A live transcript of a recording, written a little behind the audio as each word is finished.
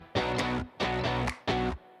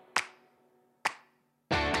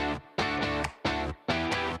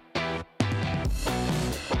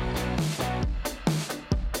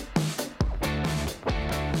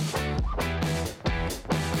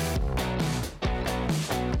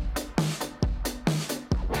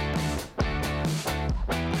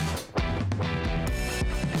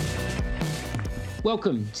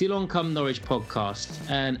Welcome to the Along Come Norwich podcast,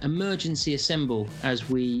 an emergency assemble as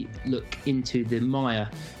we look into the mire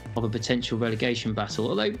of a potential relegation battle,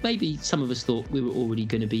 although maybe some of us thought we were already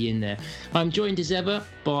going to be in there. I'm joined as ever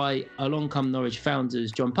by Along Come Norwich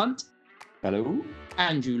founders John Punt. Hello.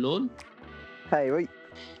 Andrew Lawn. Hey, wait.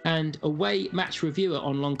 And away match reviewer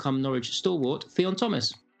on Along Come Norwich stalwart, Fionn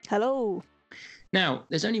Thomas. Hello. Now,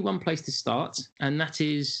 there's only one place to start, and that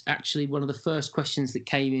is actually one of the first questions that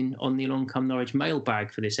came in on the Along Come Norwich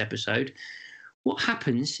mailbag for this episode. What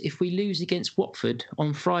happens if we lose against Watford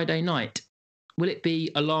on Friday night? Will it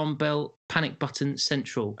be alarm bell, panic button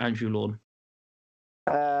central, Andrew Lawn?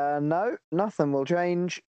 No, nothing will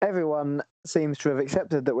change. Everyone seems to have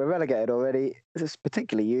accepted that we're relegated already,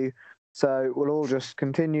 particularly you. So we'll all just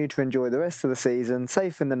continue to enjoy the rest of the season,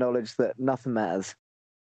 safe in the knowledge that nothing matters.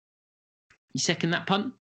 You second that,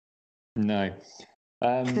 Punt? No.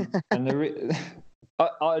 I'd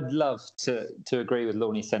love to agree with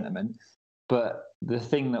Lorney's sentiment, but the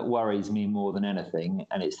thing that worries me more than anything,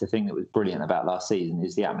 and it's the thing that was brilliant about last season,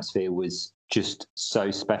 is the atmosphere was just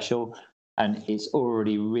so special. And it's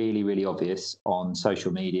already really, really obvious on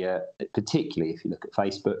social media, particularly if you look at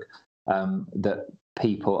Facebook, that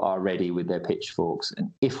people are ready with their pitchforks.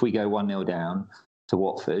 And if we go 1-0 down to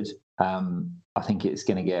Watford, I think it's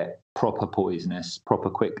going to get proper poisonous, proper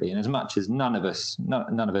quickly. And as much as none of us,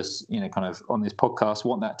 kind of on this podcast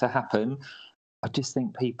want that to happen, I just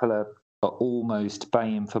think people are almost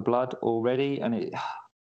baying for blood already. And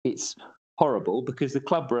it's horrible because the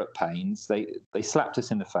club were at pains. They slapped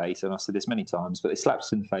us in the face, and I've said this many times, but they slapped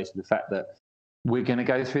us in the face with the fact that we're going to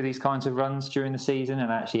go through these kinds of runs during the season, and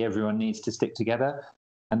actually everyone needs to stick together.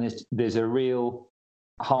 And there's a real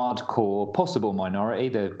hardcore possible minority.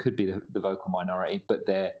 There could be the vocal minority, but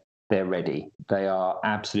they're ready. They are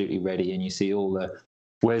absolutely ready. And you see all the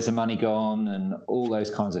 "where's the money gone" and all those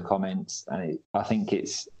kinds of comments. And I think it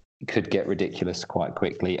could get ridiculous quite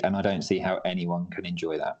quickly. And I don't see how anyone can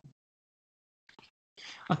enjoy that.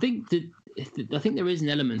 I think there is an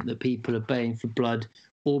element that people are baying for blood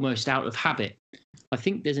almost out of habit. I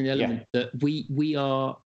think there's an element that we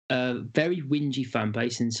are a very whingy fan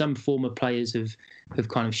base, and some former players have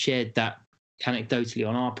kind of shared that anecdotally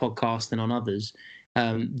on our podcast and on others,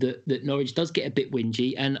 that Norwich does get a bit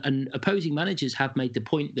whingy, and opposing managers have made the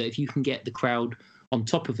point that if you can get the crowd on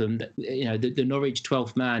top of them, that the Norwich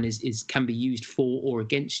 12th man can be used for or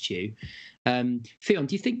against you. Fionn,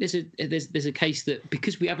 do you think there's a case that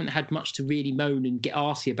because we haven't had much to really moan and get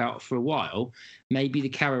arsey about for a while, maybe the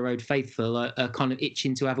Carrow Road faithful are kind of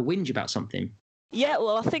itching to have a whinge about something? Yeah,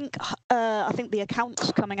 well, I think the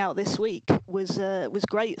accounts coming out this week was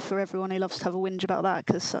great for everyone who loves to have a whinge about that,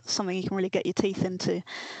 because that's something you can really get your teeth into.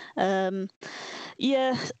 I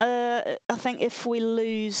think if we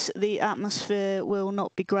lose, the atmosphere will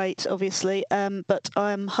not be great, obviously. But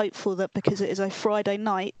I'm hopeful that because it is a Friday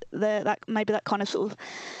night, that maybe that kind of sort of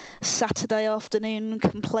Saturday afternoon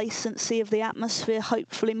complacency of the atmosphere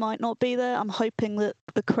hopefully might not be there. I'm hoping that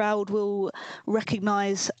the crowd will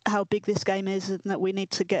recognise how big this game is and that we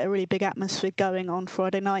need to get a really big atmosphere going on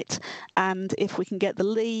Friday night. And if we can get the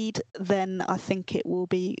lead, then I think it will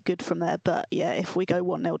be good from there. But yeah, if we go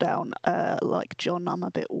 1-0 down, like John, I'm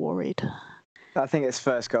a bit worried. I think it's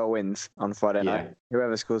first goal wins on Friday night.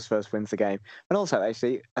 Whoever scores first wins the game. And also,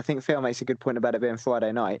 actually, I think Phil makes a good point about it being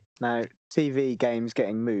Friday night. Now, TV games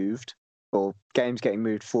getting moved, or games getting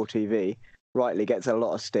moved for TV, rightly gets a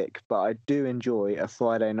lot of stick. But I do enjoy a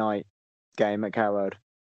Friday night game at Carrow Road.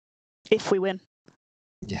 If we win.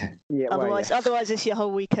 Yeah. Otherwise, it's your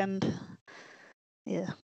whole weekend.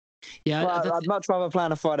 Yeah. Yeah. Well, I'd much rather play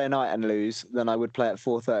on a Friday night and lose than I would play at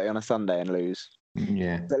 4:30 on a Sunday and lose.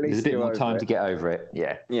 Yeah, there's a bit more time to get over it.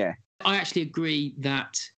 Yeah. I actually agree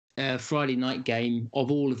that Friday night game,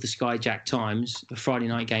 of all of the Skyjack times, a Friday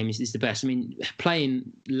night game is the best. I mean,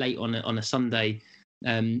 playing late on a Sunday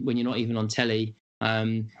when you're not even on telly,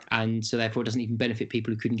 and so therefore it doesn't even benefit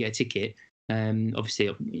people who couldn't get a ticket.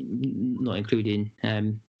 Obviously, not including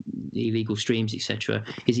illegal streams, etc.,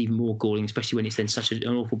 is even more galling, especially when it's then such an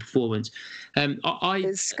awful performance. Is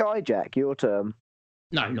Skyjack your term?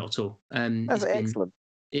 No, not at all. That's excellent.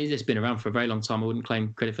 It's been around for a very long time. I wouldn't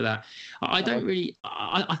claim credit for that. I don't really.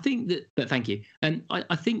 I think that, but thank you. And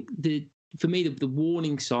I think for me, the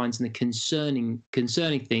warning signs and the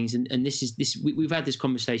concerning things, and this we've had this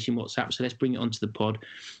conversation on WhatsApp, so let's bring it onto the pod.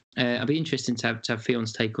 I'd be interested to have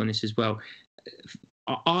Fion's take on this as well.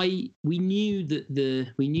 We knew that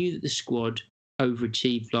the squad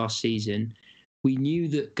overachieved last season. We knew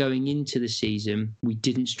that going into the season, we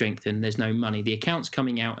didn't strengthen. There's no money. The accounts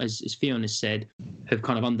coming out, as Fionn has said, have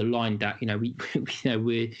kind of underlined that.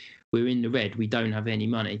 We're in the red. We don't have any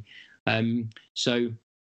money. So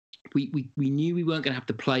we knew we weren't going to have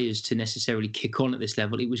the players to necessarily kick on at this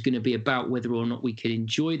level. It was going to be about whether or not we could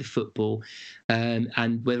enjoy the football,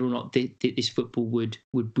 and whether or not this football would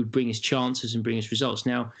bring us chances and bring us results.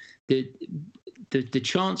 Now, the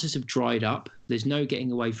chances have dried up. There's no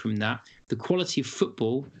getting away from that. The quality of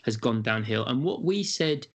football has gone downhill. And what we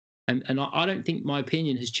said, and I don't think my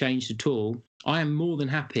opinion has changed at all. I am more than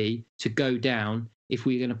happy to go down if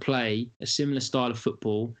we're going to play a similar style of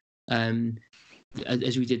football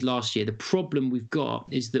as we did last year. The problem we've got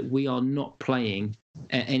is that we are not playing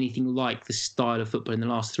anything like the style of football in the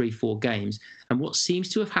last 3-4 games. And what seems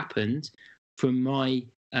to have happened, from my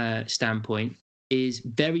standpoint, is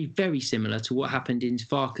very, very similar to what happened in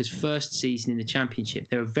Farke's first season in the Championship.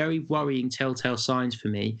 There are very worrying telltale signs for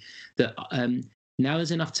me that now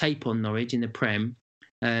there's enough tape on Norwich in the Prem.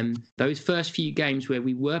 Those first few games where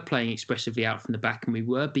we were playing expressively out from the back and we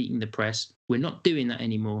were beating the press, we're not doing that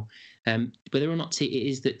anymore. Whether or not it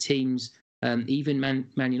is that teams, even Man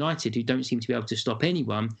United, who don't seem to be able to stop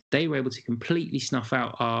anyone, they were able to completely snuff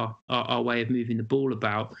out our way of moving the ball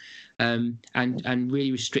about, and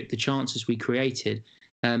really restrict the chances we created.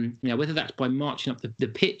 Whether that's by marching up the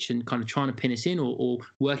pitch and kind of trying to pin us in, or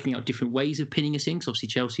working out different ways of pinning us in, because obviously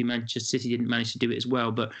Chelsea, Manchester City didn't manage to do it as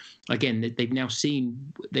well. But again, they've now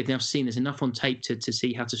seen there's enough on tape to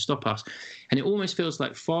see how to stop us. And it almost feels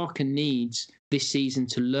like Farke needs this season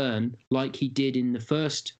to learn, like he did in the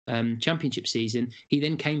first Championship season. He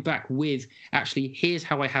then came back with, actually, here's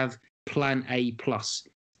how I have Plan A plus.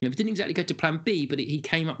 It didn't exactly go to Plan B, but he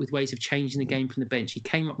came up with ways of changing the game from the bench. He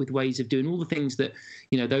came up with ways of doing all the things that,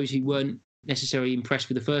 those who weren't necessarily impressed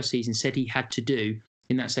with the first season said he had to do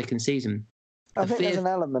in that second season. I think there's an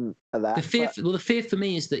element of that. The fear for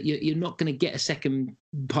me is that you're not going to get a second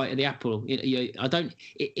bite of the apple. I don't.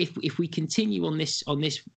 If we continue in this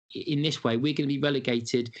way, we're going to be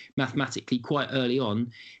relegated mathematically quite early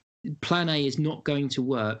on. Plan A is not going to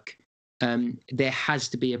work. There has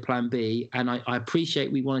to be a Plan B, and I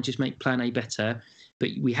appreciate we want to just make Plan A better, but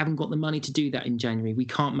we haven't got the money to do that in January. We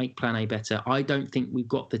can't make Plan A better. I don't think we've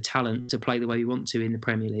got the talent to play the way we want to in the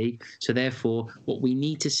Premier League. So therefore, what we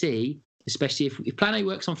need to see, especially if Plan A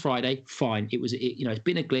works on Friday, fine. It's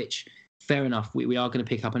been a glitch. Fair enough. We are going to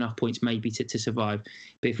pick up enough points maybe to survive.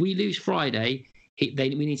 But if we lose Friday,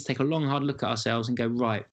 we need to take a long, hard look at ourselves and go,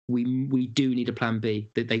 right, we do need a Plan B.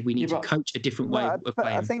 We need to coach a different way of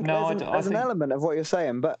playing. I think there's an element of what you're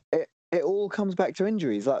saying, but it all comes back to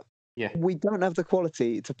injuries. We don't have the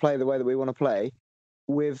quality to play the way that we want to play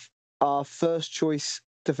with our first choice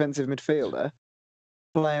defensive midfielder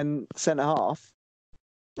playing centre half.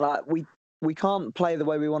 We can't play the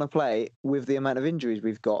way we want to play with the amount of injuries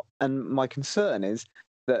we've got. And my concern is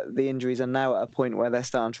that the injuries are now at a point where they're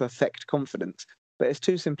starting to affect confidence. But it's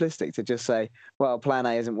too simplistic to just say, well, Plan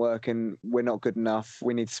A isn't working, we're not good enough,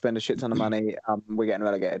 we need to spend a shit ton of money, we're getting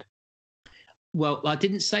relegated. Well, I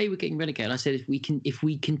didn't say we're getting relegated. I said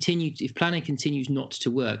if Plan A continues not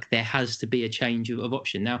to work, there has to be a change of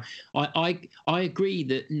option. Now, I agree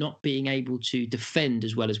that not being able to defend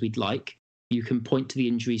as well as we'd like, you can point to the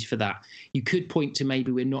injuries for that. You could point to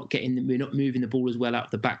maybe we're not moving the ball as well out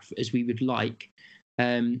of the back as we would like.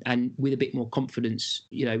 And with a bit more confidence,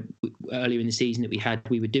 earlier in the season that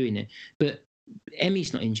we were doing it. But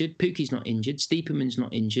Emmy's not injured, Pookie's not injured, Steeperman's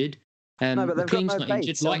not injured, McLean's not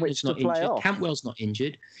injured, Leitner's not injured, Cantwell's not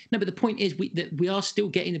injured. No, but the point is that we are still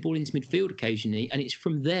getting the ball into midfield occasionally, and it's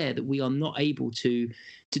from there that we are not able to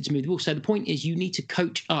move the ball. So the point is you need to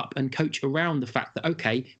coach up and coach around the fact that,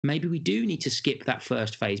 okay, maybe we do need to skip that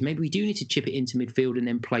first phase. Maybe we do need to chip it into midfield and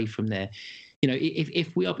then play from there.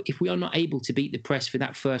 If we are not able to beat the press for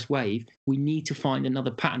that first wave, we need to find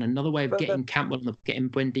another pattern, another way of getting Cantwell,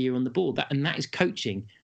 getting Buendia on the ball. And that is coaching.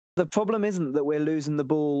 The problem isn't that we're losing the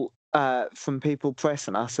ball from people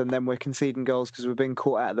pressing us and then we're conceding goals because we're being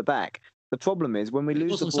caught out at the back. The problem is when we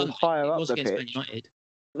lose the ball higher up the pitch.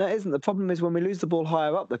 No, it isn't. The problem is when we lose the ball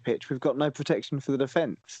higher up the pitch, we've got no protection for the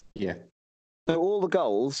defence. Yeah. So all the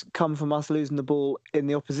goals come from us losing the ball in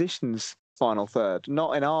the opposition's final third,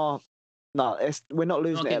 not in our. No, we're not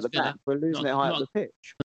losing it at the back. We're losing it high up the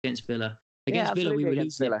pitch. Against Villa. Against Villa, we were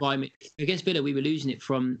losing it against Villa, we were losing it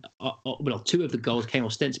from. Two of the goals came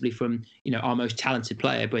ostensibly from our most talented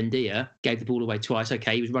player, Buendia, gave the ball away twice.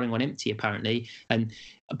 Okay, he was running on empty apparently,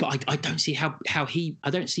 but I don't see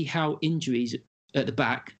how injuries at the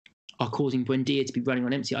back are causing Buendia to be running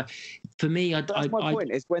on empty. That's my point.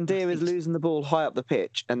 Is Buendia is losing the ball high up the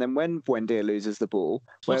pitch, and then when Buendia loses the ball,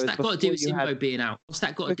 what's that got to do with Simbo being out? What's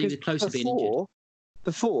that got to do with Klose being injured?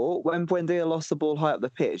 Before, when Buendia lost the ball high up the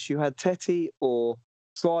pitch, you had Teti or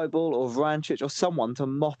Tribal or Vrancic or someone to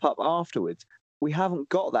mop up afterwards. we haven't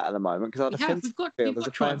got that at the moment because our defensive field is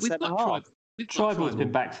a playing centre half. Tribal's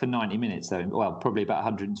been back for 90 minutes, though. Well, probably about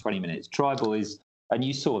 120 minutes. Tribal is, and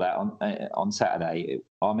you saw that on Saturday.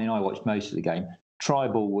 I mean, I watched most of the game.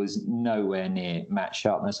 Tribal was nowhere near match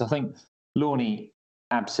sharpness. I think Lawney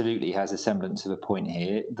absolutely has a semblance of a point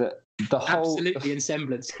here. That the whole absolutely in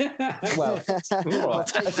semblance. Well,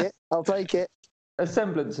 right. I'll take it. A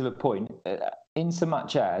semblance of a point, in so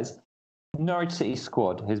much as Norwich City's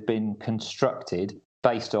squad has been constructed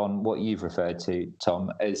based on what you've referred to,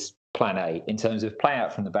 Tom, as plan A, in terms of play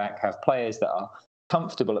out from the back, have players that are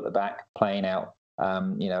comfortable at the back playing out,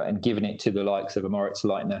 and giving it to the likes of a Moritz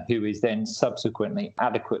Leitner, who is then subsequently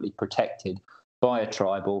adequately protected by a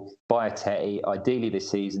Tribal, by a Teti, ideally this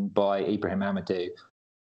season by Ibrahim Amadou.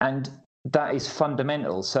 And that is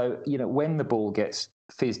fundamental. So, when the ball gets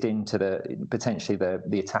fizzed into potentially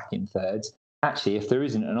the attacking thirds, actually, if there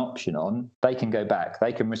isn't an option on, they can go back,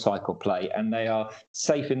 they can recycle play, and they are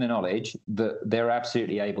safe in the knowledge that they're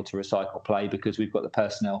absolutely able to recycle play because we've got the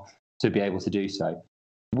personnel to be able to do so.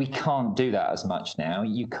 We can't do that as much now.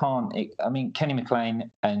 You can't, Kenny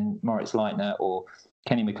McLean and Moritz Leitner, or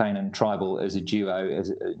Kenny McLean and Tribal as a duo,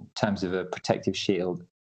 in terms of a protective shield,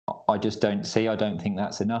 I just don't see. I don't think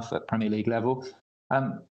that's enough at Premier League level.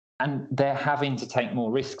 And they're having to take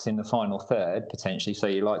more risks in the final third, potentially. So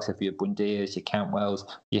your likes of your Buendias, your Cantwells,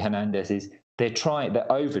 your Hernandezes,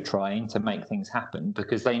 they're over-trying to make things happen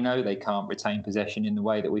because they know they can't retain possession in the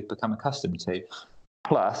way that we've become accustomed to.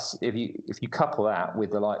 Plus, if you couple that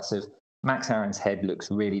with the likes of Max Aaron's head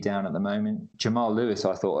looks really down at the moment. Jamal Lewis,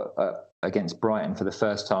 I thought, against Brighton for the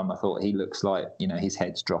first time, I thought he looks like, his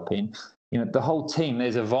head's dropping. The whole team,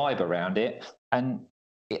 there's a vibe around it. And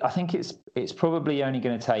I think it's probably only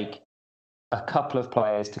going to take a couple of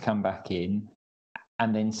players to come back in,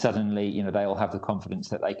 and then suddenly, they'll have the confidence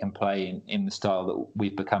that they can play in the style that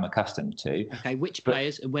we've become accustomed to. Okay, which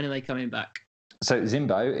players and when are they coming back? So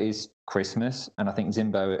Zimbo is Christmas, and I think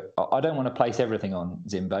Zimbo, I don't want to place everything on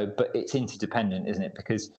Zimbo, but it's interdependent, isn't it?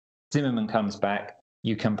 Because Zimmerman comes back,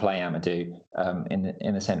 you can play Amadou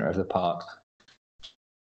in the centre of the park.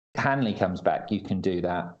 Hanley comes back, you can do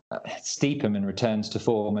that. Steeperman returns to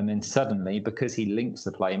form, and then suddenly, because he linked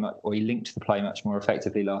the play much more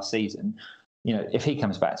effectively last season, if he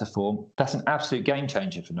comes back to form, that's an absolute game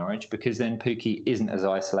changer for Norwich, because then Pukki isn't as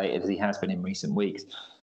isolated as he has been in recent weeks.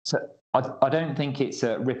 So I don't think it's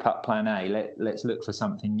a rip-up plan A, let's look for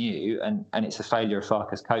something new, and it's a failure of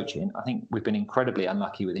Farke's coaching. I think we've been incredibly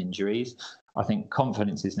unlucky with injuries. I think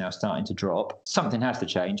confidence is now starting to drop. Something has to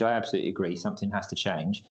change. I absolutely agree. Something has to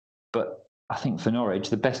change. But I think for Norwich,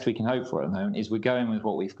 the best we can hope for at the moment is we're going with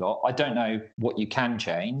what we've got. I don't know what you can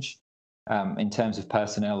change in terms of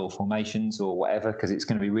personnel or formations or whatever, because it's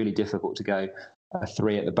going to be really difficult to go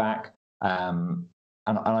 3 at the back. And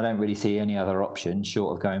I don't really see any other option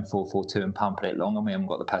short of going 4-4-2 and pumping it long. And we haven't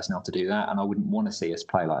got the personnel to do that. And I wouldn't want to see us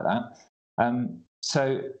play like that.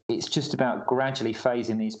 So it's just about gradually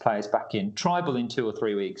phasing these players back in. Tribal in 2 or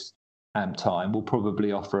 3 weeks' time will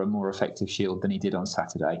probably offer a more effective shield than he did on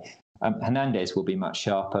Saturday. Hernandez will be much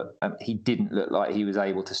sharper. He didn't look like he was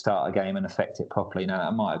able to start a game and affect it properly. Now,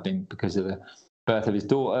 that might have been because of the birth of his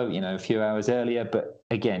daughter, a few hours earlier. But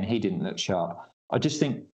again, he didn't look sharp. I just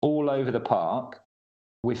think all over the park,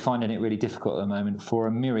 we're finding it really difficult at the moment for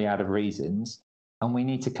a myriad of reasons. And we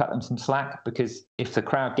need to cut them some slack, because if the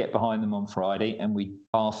crowd get behind them on Friday and we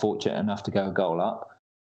are fortunate enough to go a goal up,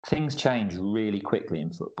 things change really quickly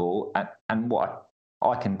in football. And what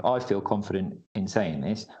I feel confident in saying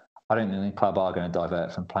this, I don't think the club are going to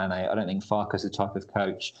divert from plan A. I don't think Farke's the type of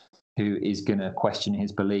coach who is going to question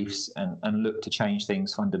his beliefs and look to change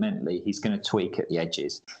things fundamentally. He's going to tweak at the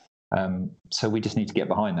edges. So we just need to get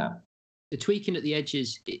behind that. The tweaking at the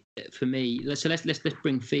edges, for me, let's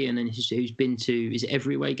bring Fian in, who's been to, is it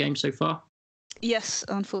every away game so far? Yes,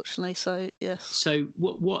 unfortunately. So yes. So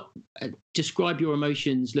what describe your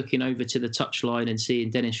emotions looking over to the touchline and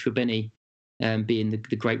seeing Dennis Srebeni being the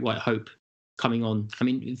great white hope coming on? I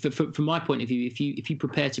mean, from my point of view, if you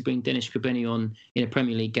prepare to bring Dennis Srebeni on in a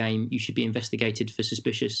Premier League game, you should be investigated for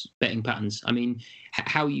suspicious betting patterns. I mean,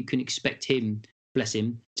 how you can expect him, bless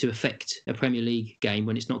him, to affect a Premier League game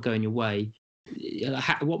when it's not going your way?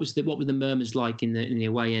 What were the murmurs like in the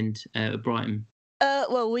away end at Brighton?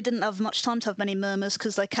 Well, we didn't have much time to have many murmurs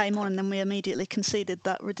because they came on and then we immediately conceded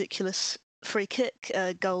that ridiculous free kick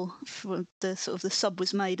goal. The sub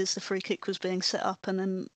was made as the free kick was being set up, and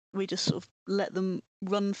then we just sort of let them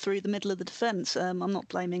run through the middle of the defence. I'm not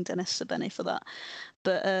blaming Dennis Srebeni for that,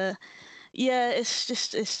 but yeah, it's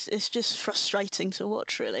just frustrating to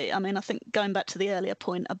watch, really. I mean, I think going back to the earlier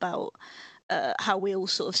point about how we all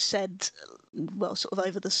sort of said, well, sort of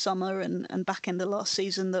over the summer and back end of last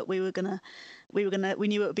season, that we knew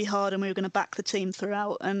it would be hard and we were gonna back the team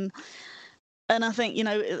throughout. And I think,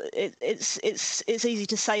 it's easy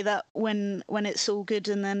to say that when it's all good,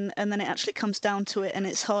 and then it actually comes down to it and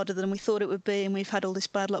it's harder than we thought it would be, and we've had all this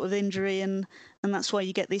bad luck with injury, and that's why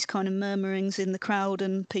you get these kind of murmurings in the crowd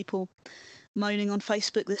and people moaning on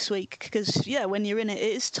Facebook this week, because when you're in it,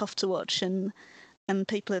 it is tough to watch, and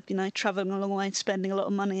people are travelling a long way and spending a lot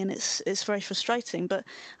of money, and it's very frustrating. But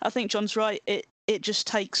I think John's right. It just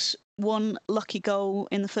takes one lucky goal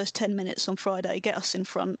in the first 10 minutes on Friday, get us in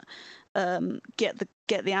front, get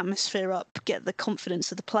the atmosphere up, get the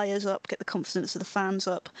confidence of the players up, get the confidence of the fans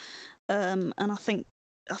up, and I think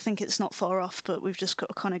it's not far off. But we've just got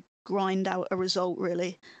to kind of grind out a result,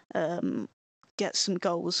 really. Get some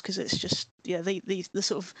goals, because it's just the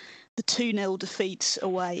sort of the 2-0 defeats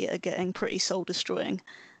away are getting pretty soul destroying.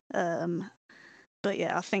 But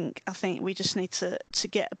I think we just need to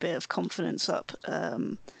get a bit of confidence up,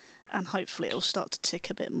 and hopefully it'll start to tick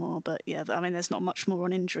a bit more. But there's not much more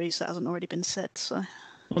on injuries that hasn't already been said. So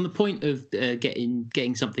on the point of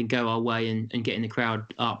getting something go our way and getting the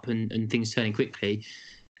crowd up and things turning quickly,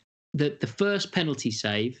 the first penalty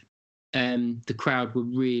save. The crowd were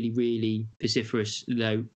really, really vociferous,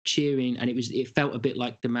 cheering, and it felt a bit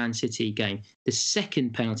like the Man City game. The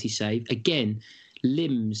second penalty save, again,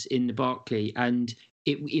 limbs in the Barclay, and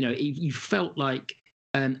you felt like,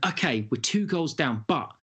 okay, we're 2 goals down,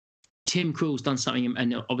 but Tim Krul's done something,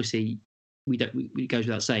 and obviously it goes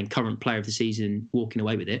without saying, current player of the season, walking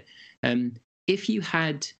away with it. If you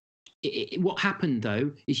had. What happened,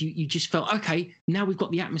 though, is you just felt, okay, now we've got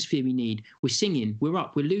the atmosphere we need. We're singing, we're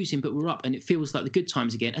up, we're losing, but we're up, and it feels like the good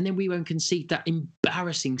times again. And then we won't concede that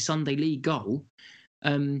embarrassing Sunday League goal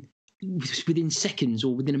within seconds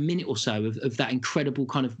or within a minute or so of that incredible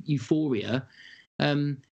kind of euphoria.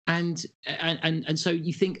 And so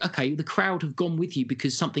you think, okay, the crowd have gone with you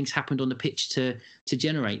because something's happened on the pitch to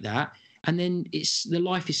generate that. And then the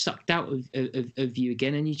life is sucked out of you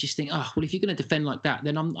again, and you just think, well, if you're going to defend like that,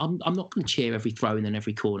 then I'm not going to cheer every throw in and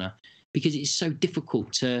every corner, because it's so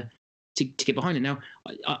difficult to get behind it. Now,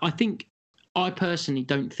 I personally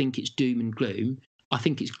don't think it's doom and gloom. I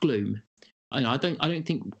think it's gloom. I don't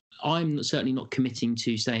think, I'm certainly not committing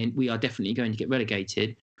to saying we are definitely going to get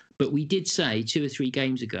relegated, but we did say 2 or 3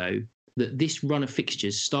 games ago that this run of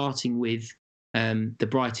fixtures, starting with the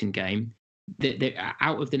Brighton game.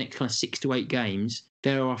 Out of the next kind of 6 to 8 games,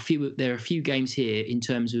 there are a few games here in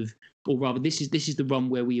terms of, or rather, this is the run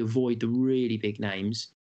where we avoid the really big names,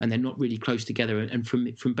 and they're not really close together. And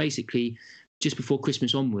from basically just before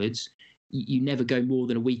Christmas onwards, you never go more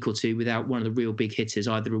than a week or 2 without one of the real big hitters,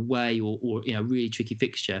 either away or really tricky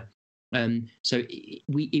fixture. So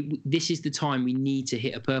this is the time we need to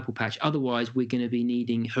hit a purple patch. Otherwise, we're going to be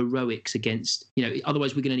needing heroics against,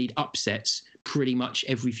 otherwise we're going to need upsets pretty much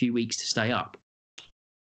every few weeks to stay up.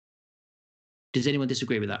 Does anyone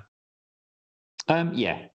disagree with that?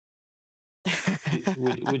 Yeah.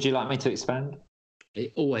 would you like me to expand?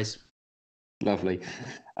 Always. Lovely.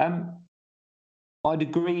 I'd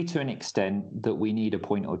agree to an extent that we need a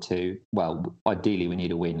point or 2. Well, ideally we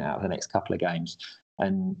need a win out of the next couple of games.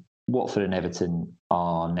 And Watford and Everton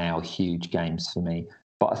are now huge games for me.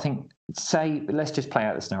 But I think, let's just play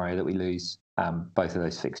out the scenario that we lose both of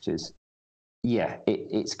those fixtures. Yeah,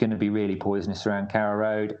 it's going to be really poisonous around Carrow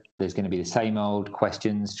Road. There's going to be the same old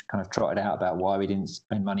questions kind of trotted out about why we didn't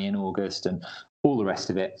spend money in August and all the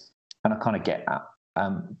rest of it. And I kind of get that.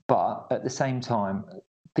 But at the same time,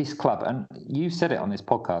 this club, and you said it on this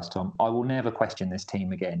podcast, Tom, I will never question this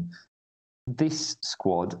team again. This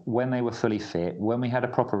squad, when they were fully fit, when we had a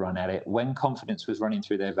proper run at it, when confidence was running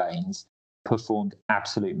through their veins, performed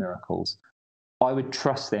absolute miracles. I would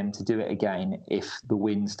trust them to do it again if the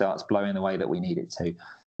wind starts blowing the way that we need it to.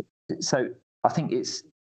 So I think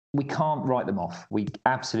we can't write them off. We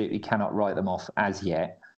absolutely cannot write them off as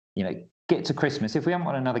yet. Get to Christmas. If we haven't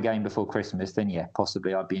won another game before Christmas, then yeah,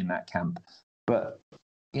 possibly I'd be in that camp. But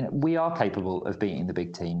we are capable of beating the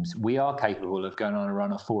big teams. We are capable of going on a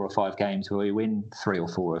run of 4 or 5 games where we win 3 or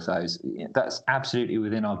 4 of those. That's absolutely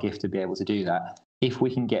within our gift to be able to do that. If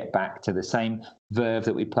we can get back to the same verve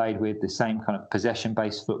that we played with, the same kind of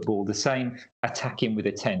possession-based football, the same attacking with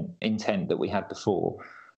intent that we had before.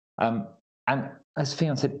 And as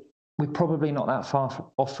Fionn said, we're probably not that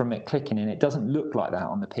far off from it clicking, and it doesn't look like that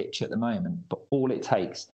on the pitch at the moment. But all it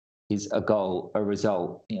takes is a goal, a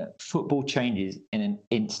result. Football changes in an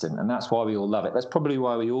instant, and that's why we all love it. That's probably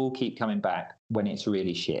why we all keep coming back when it's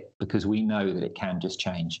really shit, because we know that it can just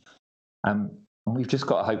change. And we've just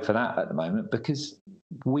got to hope for that at the moment, because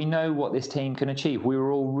we know what this team can achieve. We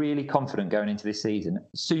were all really confident going into this season,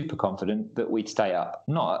 super confident that we'd stay up.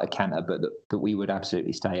 Not at a canter, but that we would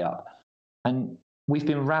absolutely stay up. And we've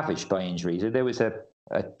been ravaged by injuries. There was a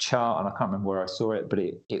chart, and I can't remember where I saw it, but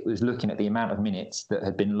it was looking at the amount of minutes that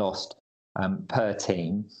had been lost per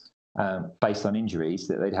team based on injuries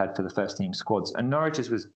that they'd had for the first team squads. And Norwich's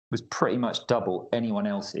was pretty much double anyone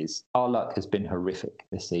else's. Our luck has been horrific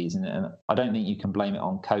this season, and I don't think you can blame it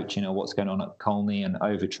on coaching or what's going on at Colney and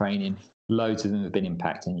overtraining. Loads of them have been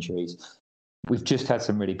impact injuries. We've just had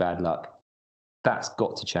some really bad luck. That's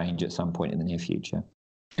got to change at some point in the near future.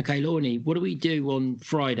 Okay, Lorne, what do we do on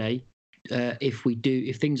Friday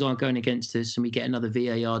if things aren't going against us and we get another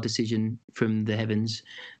VAR decision from the heavens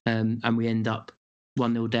and we end up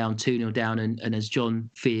 1-0 down, 2-0 down, and as John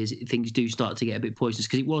fears, things do start to get a bit poisonous,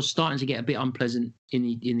 because it was starting to get a bit unpleasant in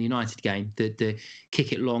the United game. The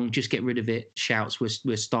kick it long, just get rid of it shouts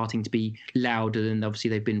were starting to be louder than obviously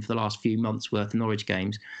they've been for the last few months' worth of Norwich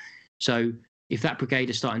games. So if that brigade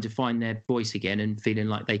is starting to find their voice again and feeling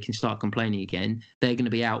like they can start complaining again, they're going to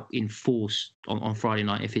be out in force on Friday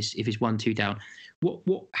night if it's 1-2 down.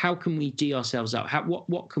 How can we gee ourselves up?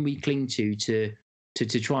 What can we cling to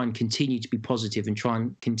try and continue to be positive and try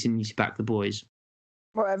and continue to back the boys?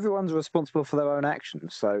 Well, everyone's responsible for their own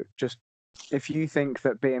actions. So just if you think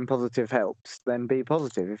that being positive helps, then be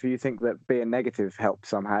positive. If you think that being negative helps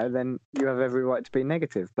somehow, then you have every right to be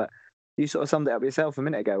negative. But you sort of summed it up yourself a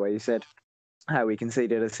minute ago where you said how we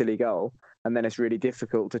conceded a silly goal, and then it's really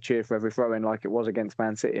difficult to cheer for every throw-in like it was against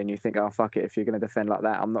Man City, and you think, oh, fuck it, if you're going to defend like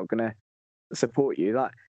that, I'm not going to support you.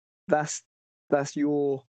 That's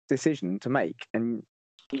your decision to make, and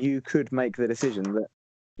you could make the decision that,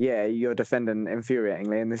 yeah, you're defending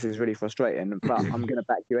infuriatingly and this is really frustrating, but I'm going to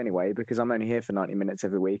back you anyway because I'm only here for 90 minutes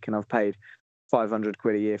every week and I've paid 500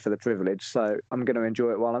 quid a year for the privilege, so I'm going to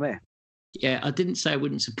enjoy it while I'm here. Yeah, I didn't say I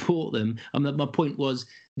wouldn't support them. My point was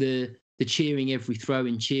the cheering every throw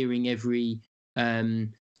and cheering every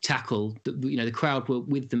tackle. The crowd were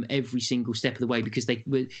with them every single step of the way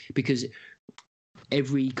because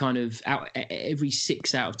every kind of every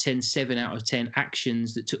 6 out of 10, 7 out of 10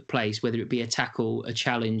 actions that took place, whether it be a tackle, a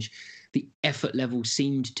challenge, the effort level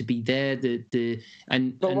seemed to be there.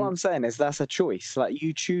 But what I'm saying is that's a choice. Like,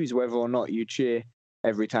 you choose whether or not you cheer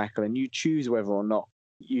every tackle, and you choose whether or not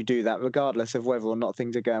you do that, regardless of whether or not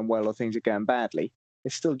things are going well or things are going badly.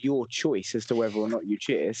 It's still your choice as to whether or not you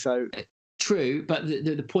cheer. So true, but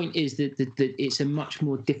the point is that it's a much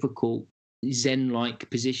more difficult Zen-like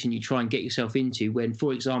position you try and get yourself into when,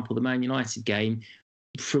 for example, the Man United game,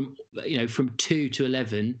 from 2 to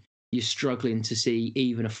 11, you're struggling to see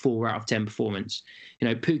even a 4 out of 10 performance.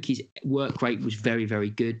 Pukki's work rate was very, very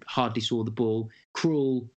good. Hardly saw the ball.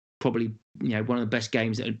 Krul, probably one of the best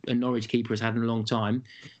games that a Norwich keeper has had in a long time,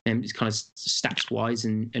 and it's kind of stats wise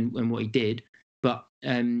and what he did. But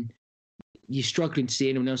you're struggling to see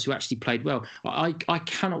anyone else who actually played well. I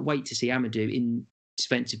cannot wait to see Amadou in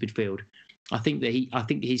defensive midfield. I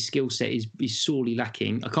think his skill set is sorely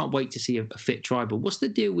lacking. I can't wait to see a fit Tribal. What's the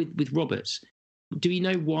deal with Roberts? Do we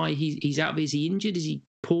know why he's out of it? Is he injured? Is he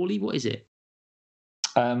poorly? What is it?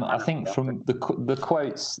 I think from the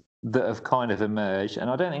quotes that have kind of emerged, and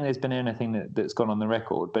I don't think there's been anything that's gone on the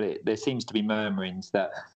record, but there seems to be murmurings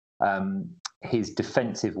that his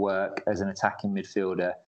defensive work as an attacking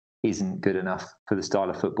midfielder isn't good enough for the style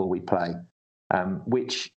of football we play,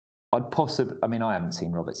 which I haven't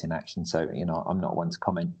seen Roberts in action, so I'm not one to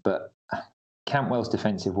comment. But Cantwell's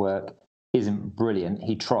defensive work isn't brilliant.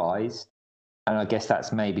 He tries, and I guess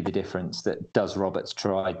that's maybe the difference. That does Roberts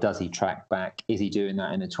try? Does he track back? Is he doing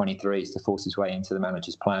that in the 23s to force his way into the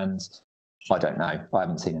manager's plans? I don't know. I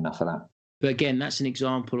haven't seen enough of that. But again, that's an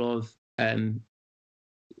example of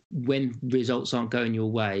when results aren't going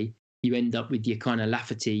your way, you end up with your kind of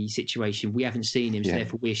Lafferty situation. We haven't seen him, so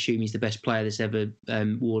therefore we assume he's the best player that's ever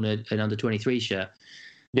worn an under-23 shirt.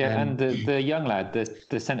 Yeah, and the young lad,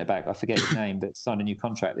 the centre-back, I forget his name, that signed a new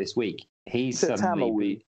contract this week. He's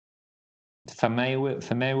suddenly...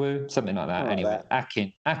 Famewu, something like that. Anyway,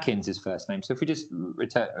 Akin's his first name. So if we just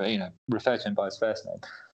refer to him by his first name.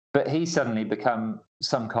 But he's suddenly become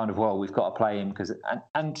some kind of, we've got to play him because...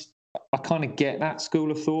 And I kind of get that school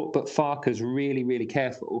of thought, but Farke's really, really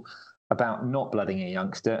careful about not blooding a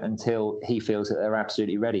youngster until he feels that they're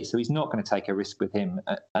absolutely ready. So he's not going to take a risk with him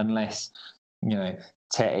unless,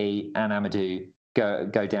 Teti and Amadou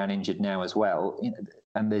go down injured now as well,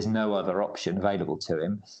 and there's no other option available to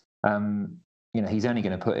him. He's only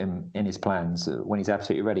going to put him in his plans when he's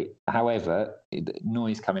absolutely ready. However, the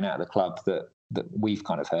noise coming out of the club that we've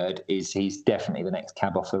kind of heard is he's definitely the next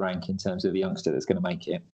cab off the rank in terms of a youngster that's going to make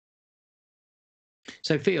it.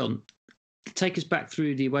 So, Fionn, take us back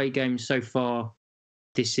through the away games so far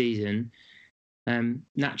this season.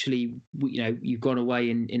 Naturally, you've gone away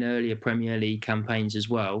in earlier Premier League campaigns as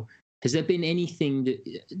well. Has there been anything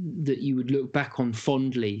that you would look back on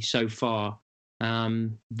fondly so far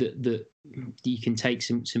that you can take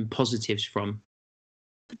some positives from?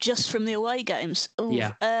 Just from the away games? Ooh,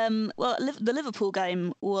 yeah. Well, the Liverpool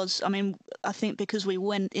game was, I think because we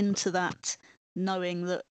went into that knowing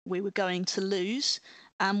that we were going to lose,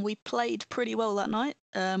 and we played pretty well that night.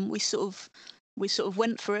 We sort of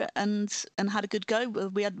went for it and had a good go.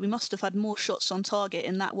 We must have had more shots on target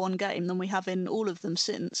in that one game than we have in all of them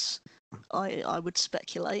since. I would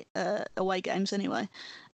speculate, away games anyway.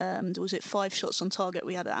 Was it 5 shots on target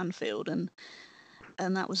we had at Anfield, and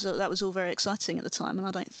that was all very exciting at the time, and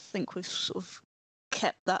I don't think we've sort of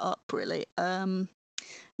kept that up really.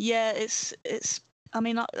 It's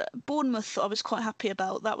Bournemouth I was quite happy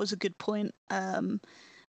about. That was a good point.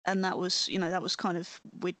 And that was kind of,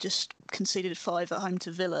 we'd just conceded 5 at home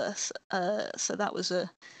to Villa, so that was a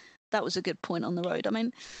good point on the road.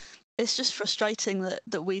 It's just frustrating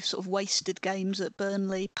that we've sort of wasted games at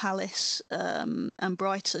Burnley, Palace, and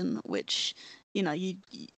Brighton, which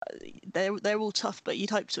they're all tough, but you'd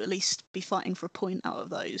hope to at least be fighting for a point out of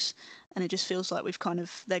those. And it just feels like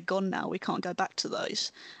they're gone now. We can't go back to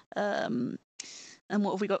those. And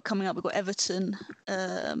what have we got coming up? We've got Everton,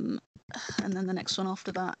 and then the next one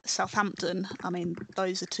after that, Southampton.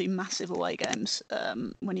 Those are 2 massive away games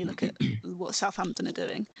when you look at what Southampton are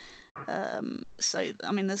doing.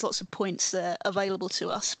 There's lots of points there available to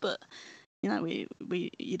us, but you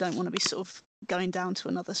don't want to be sort of going down to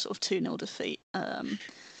another sort of 2-0 defeat. But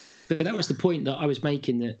that was the point that I was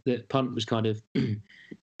making, that Punt was kind of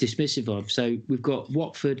dismissive of. So we've got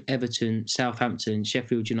Watford, Everton, Southampton,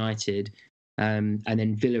 Sheffield United, and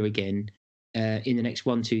then Villa again in the next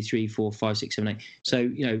 1, 2, 3, 4, 5, 6, 7, 8.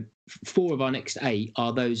 So 4 of our next 8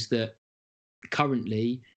 are those that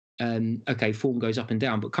currently, form goes up and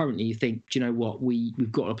down, but currently you think, do you know what,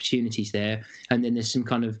 we've got opportunities there. And then there's some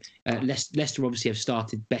kind of Leicester obviously have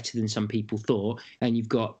started better than some people thought, and you've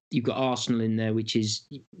got Arsenal in there, which is,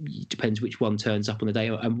 it depends which one turns up on the day,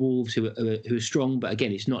 and Wolves who are strong, but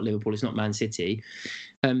again, it's not Liverpool, it's not Man City.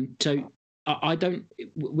 So I don't.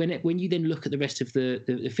 When you then look at the rest of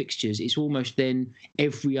the fixtures, it's almost then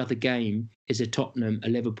every other game is a Tottenham, a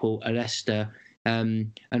Liverpool, a Leicester,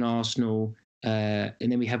 an Arsenal, and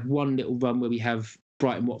then we have one little run where we have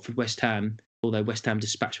Brighton, Watford, West Ham. Although West Ham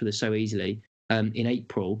dispatched with us so easily in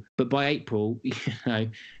April, but by April,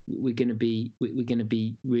 we're going to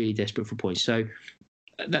be really desperate for points. So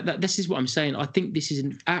this is what I'm saying. I think this is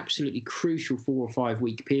an absolutely crucial 4 or 5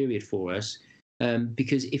 week period for us.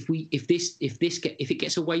 Because if it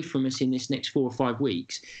gets away from us in this next 4 or 5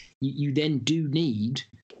 weeks, you then do need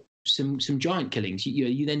some giant killings.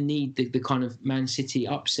 You then need the kind of Man City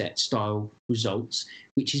upset style results,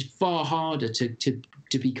 which is far harder to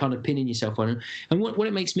be kind of pinning yourself on. And what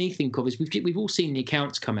it makes me think of is we've all seen the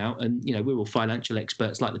accounts come out, and we're all financial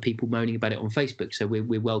experts, like the people moaning about it on Facebook. So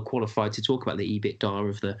we're well qualified to talk about the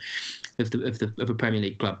EBITDA of a Premier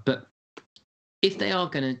League club. But if they are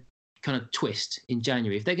going to kind of twist in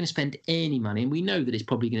January, if they're going to spend any money, and we know that it's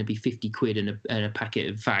probably going to be 50 quid and a packet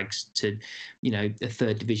of fags to a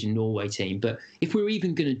 3rd division Norway team, but if we're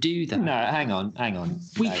even going to do that, no, hang on,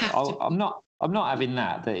 I'm not having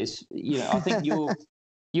that is, I think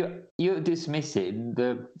you're dismissing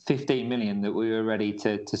the 15 million that we were ready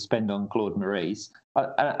to spend on Claude Maurice,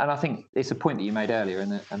 and I think it's a point that you made earlier,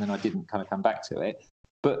 and then I didn't kind of come back to it,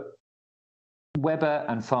 but Webber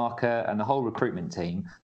and Farker and the whole recruitment team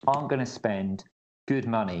aren't going to spend good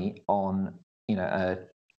money on, a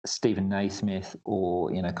Stephen Naismith or,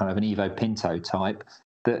 kind of an Ivo Pinto type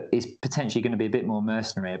that is potentially going to be a bit more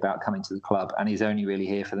mercenary about coming to the club and is only really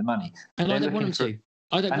here for the money. And I don't want them to.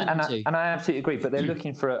 And I absolutely agree, but they're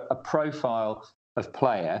looking for a profile of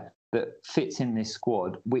player that fits in this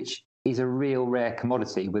squad, which is a real rare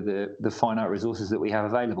commodity with the finite resources that we have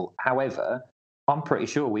available. However, I'm pretty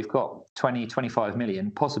sure we've got 20, 25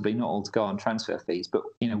 million, possibly not all to go on transfer fees, but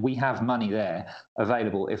we have money there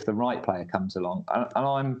available if the right player comes along. And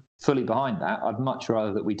I'm fully behind that. I'd much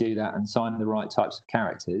rather that we do that and sign the right types of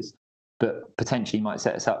characters that potentially might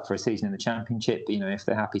set us up for a season in the Championship, if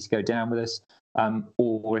they're happy to go down with us,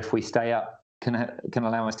 or if we stay up, can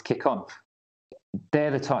allow us to kick on.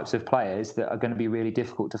 They're the types of players that are going to be really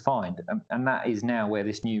difficult to find. And that is now where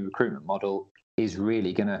this new recruitment model is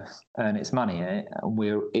really going to earn its money. And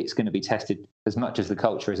it's going to be tested as much as the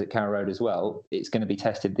culture is at Carrow Road as well. It's going to be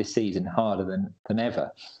tested this season harder than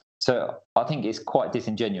ever. So I think it's quite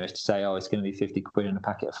disingenuous to say, it's going to be 50 quid in a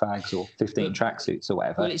packet of fags or 15 tracksuits or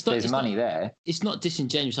whatever. Well, there's money there. It's not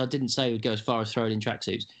disingenuous. I didn't say it would go as far as throwing in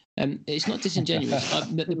tracksuits. It's not disingenuous.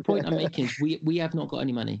 The point I'm making is we have not got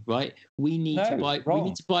any money, right? We need to buy. Wrong. We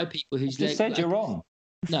need to buy people who's. You said you're wrong.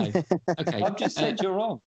 No. Okay. I've just said you're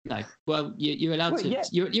wrong. No. Well, you're allowed to. Yeah.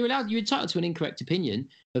 You're allowed. You're entitled to an incorrect opinion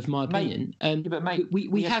of my opinion. But mate,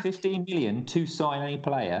 we have 15 million to sign a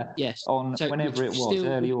player. Yes. On whenever it was,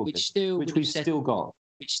 early August, which we've still got.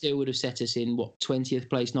 Which still would have set us in 20th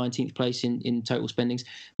place, 19th place in total spendings.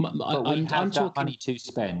 But I'm talking money to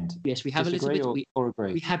spend. Yes, we have Disagree a little bit. Or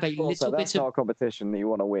agree. We have a little bit. That's not a competition that you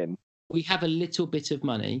want to win. We have a little bit of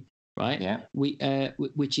money, right? Yeah.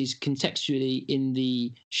 Which is contextually in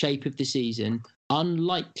the shape of the season,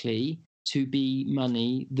 unlikely to be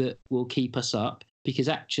money that will keep us up, because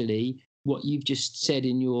actually what you've just said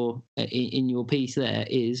in your piece there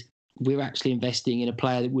is we're actually investing in a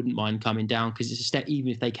player that wouldn't mind coming down, because it's a step. Even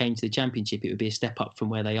if they came to the Championship, it would be a step up from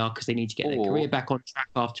where they are, because they need to get their career back on track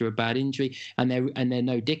after a bad injury, and they're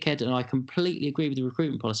no dickhead. And I completely agree with the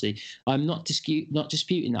recruitment policy. I'm not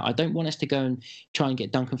disputing that. I don't want us to go and try and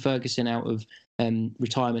get Duncan Ferguson out of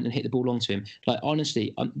retirement and hit the ball long to him. Like,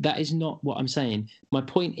 honestly, that is not what I'm saying. My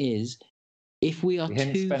point is, if we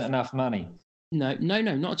haven't spent enough money. No,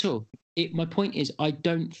 not at all. My point is, I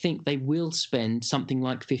don't think they will spend something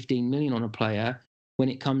like 15 million on a player when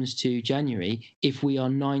it comes to January if we are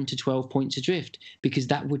 9 to 12 points adrift, because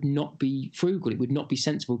that would not be frugal. It would not be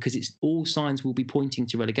sensible, because it's all signs will be pointing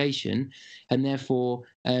to relegation, and therefore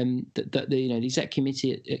the exec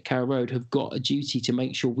committee at Carrow Road have got a duty to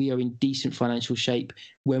make sure we are in decent financial shape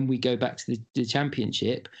when we go back to the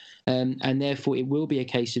Championship, and therefore it will be a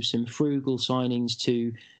case of some frugal signings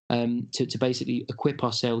to basically equip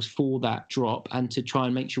ourselves for that drop, and to try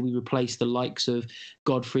and make sure we replace the likes of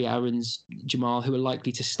Godfrey, Aarons, Jamal, who are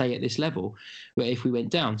likely to stay at this level if we went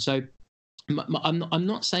down. So I'm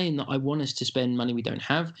not saying that I want us to spend money we don't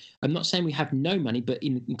have. I'm not saying we have no money, but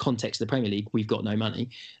in context of the Premier League, we've got no money.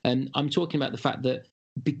 I'm talking about the fact that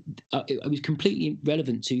it was completely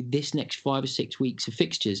relevant to this next 5 or 6 weeks of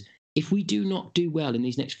fixtures. If we do not do well in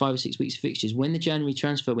these next 5 or 6 weeks of fixtures, when the January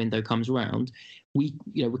transfer window comes around, we're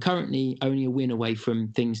currently only a win away from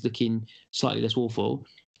things looking slightly less awful.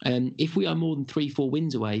 If we are more than 3-4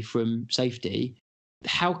 wins away from safety,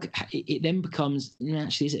 how it then becomes,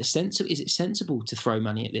 actually, is it sensible to throw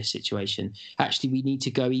money at this situation? Actually, we need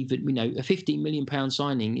to go even. A £15 million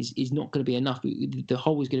signing is not going to be enough. The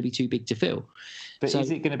hole is going to be too big to fill. But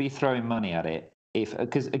is it going to be throwing money at it?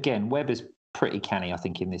 Because again, Webber's pretty canny, I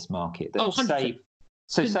think, in this market.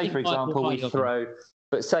 Say, for example,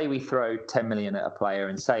 we throw 10 million at a player,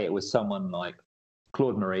 and say it was someone like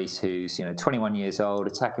Claude Maurice, who's 21 years old,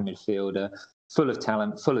 attacking midfielder, full of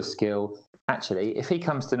talent, full of skill. Actually, if he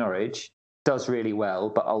comes to Norwich, does really well,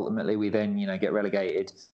 but ultimately we then get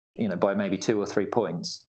relegated, by maybe 2 or 3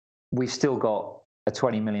 points, we've still got a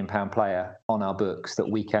 £20 million player on our books that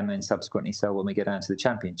we can then subsequently sell when we get down to the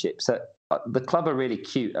Championship. So the club are really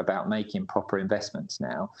cute about making proper investments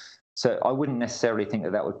now. So I wouldn't necessarily think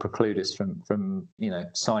that would preclude us from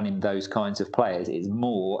signing those kinds of players. It's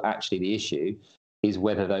more actually the issue is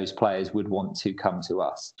whether those players would want to come to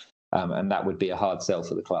us, and that would be a hard sell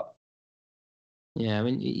for the club. Yeah, I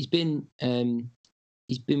mean, he's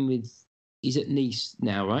at Nice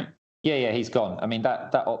now, right? Yeah, he's gone. I mean,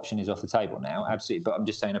 that option is off the table now, absolutely. But I'm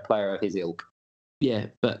just saying, a player of his ilk. Yeah,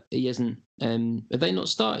 but he hasn't. Have they not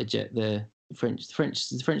started yet? The French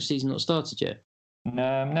season not started yet?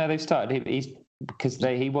 No, they've started.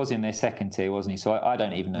 He was in their second tier, wasn't he? So I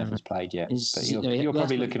don't even know if he's played yet. But you're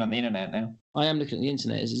probably looking on the internet now. I am looking at the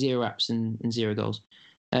internet. It's 0 apps and 0 goals.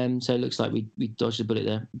 So it looks like we dodged a bullet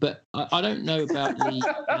there. But I don't know about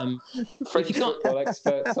the French football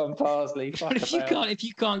experts on Parsley. If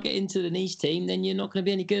you can't get into the Nice team, then you're not going to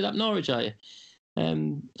be any good up Norwich, are you?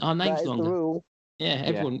 Our name's longer. The rule. Yeah,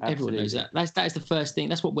 everyone knows that. That is the first thing.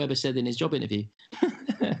 That's what Webber said in his job interview.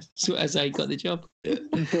 That's how he got the job.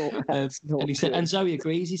 And he said, and Zoe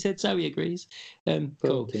agrees. He said Zoe agrees.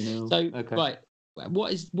 Cool. So right.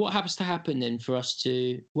 What has to happen then for us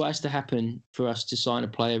to sign a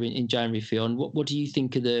player in January, Fionn? What do you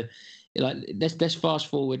think of the let's fast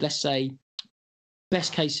forward. Let's say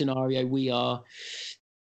best case scenario, we are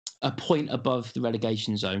a point above the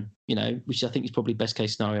relegation zone, which I think is probably best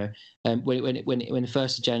case scenario. When the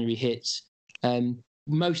 1st of January hits,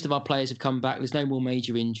 most of our players have come back. There's no more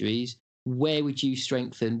major injuries. Where would you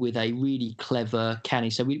strengthen with a really clever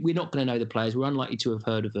canny? So we're not going to know the players. We're unlikely to have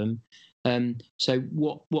heard of them. So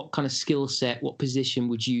what kind of skill set, what position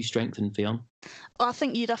would you strengthen, Fionn? I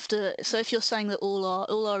think you'd have to. So if you're saying that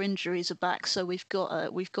all our injuries are back, so we've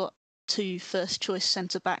got two first choice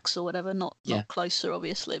centre backs or whatever, not closer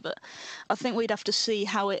obviously, but I think we'd have to see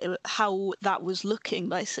how that was looking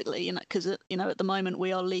basically, because at the moment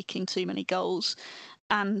we are leaking too many goals,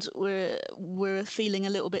 and we're feeling a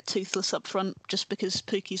little bit toothless up front just because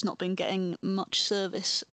Pukki's not been getting much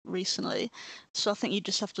service recently. So I think you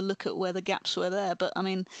just have to look at where the gaps were there. But I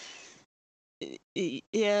mean,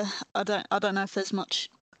 yeah, I don't know if there's much,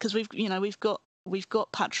 because we've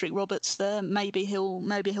got Patrick Roberts there. Maybe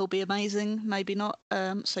he'll be amazing, maybe not.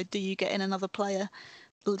 So do you get in another player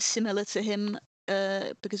similar to him?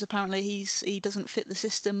 Because apparently he doesn't fit the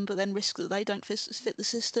system, but then risk that they don't fit the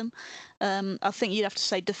system. I think you'd have to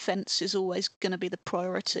say defence is always going to be the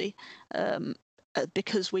priority,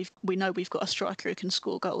 because we know we've got a striker who can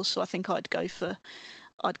score goals. So I think I'd go for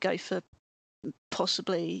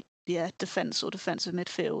possibly defence or defensive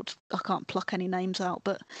midfield. I can't pluck any names out,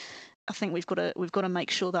 but I think we've got to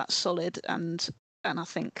make sure that's solid, and I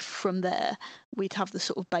think from there we'd have the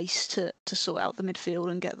sort of base to sort out the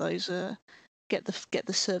midfield and get those get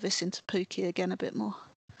the service into Pukki again a bit more.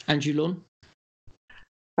 Andrew Lawn?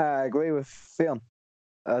 I agree with Theon.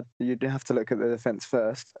 You'd have to look at the defence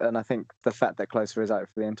first, and I think the fact that Klose is out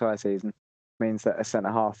for the entire season means that a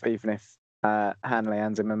centre-half, even if Hanley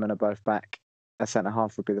and Zimmerman are both back, a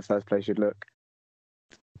centre-half would be the first place you'd look.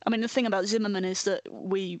 I mean, the thing about Zimmerman is that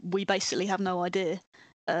we basically have no idea,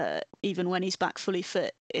 even when he's back fully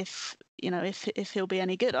fit, if he'll be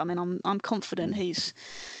any good. I mean, I'm confident he's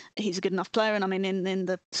a good enough player, and I mean, in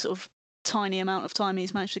the sort of tiny amount of time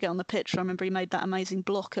he's managed to get on the pitch, I remember he made that amazing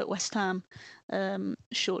block at West Ham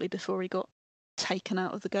shortly before he got taken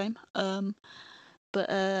out of the game.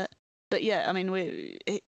 But yeah, I mean, we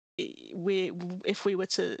if we were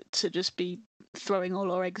to just be throwing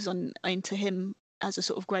all our eggs into him as a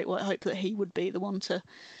sort of great white hope that he would be the one to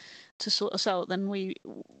sort us out, then we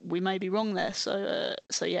may be wrong there. So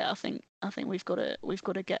yeah, I think we've got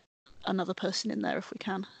to get another person in there if we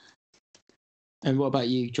can. And what about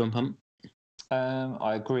you, John Pump?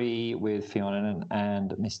 I agree with Fiona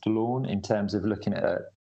and Mr. Lawn in terms of looking at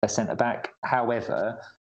a centre back. However,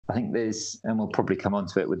 I think there's, and we'll probably come on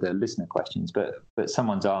to it with the listener questions, but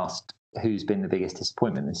someone's asked who's been the biggest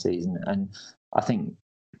disappointment this season, and I think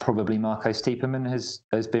probably Marco Stiepermann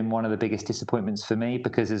has been one of the biggest disappointments for me,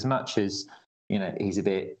 because as much as he's a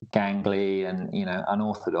bit gangly and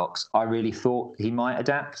unorthodox, I really thought he might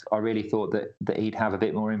adapt. I really thought that he'd have a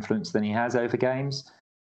bit more influence than he has over games,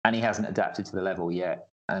 and he hasn't adapted to the level yet.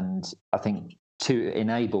 And I think to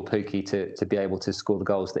enable Pukki to be able to score the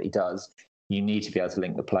goals that he does, you need to be able to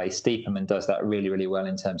link the play. Stiepermann does that really, really well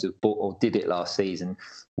in terms of ball, or did it last season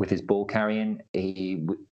with his ball carrying. He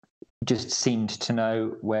just seemed to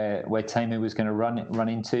know where Teemu was going to run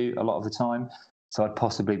into a lot of the time. So I'd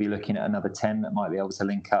possibly be looking at another 10 that might be able to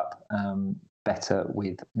link up better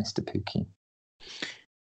with Mr. Pukki.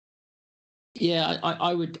 Yeah,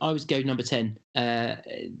 I would go number 10. I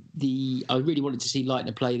really wanted to see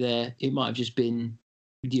Leitner play there. It might have just been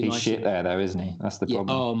United. He's shit there, though, isn't he? That's the problem.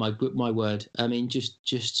 Oh my word! I mean, just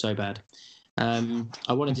so bad.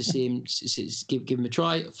 I wanted to see him give him a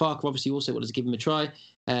try. Farke obviously also wanted to give him a try,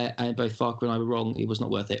 and both Farke and I were wrong. It was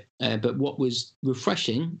not worth it. But what was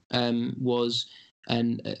refreshing was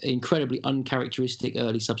an incredibly uncharacteristic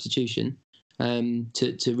early substitution.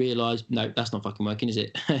 To realise, no, that's not fucking working, is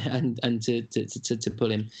it? and to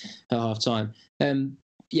pull him at half time.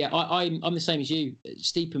 Yeah, I'm the same as you,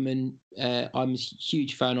 Stiepermann. I'm a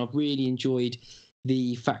huge fan. I've really enjoyed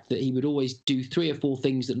the fact that he would always do 3 or 4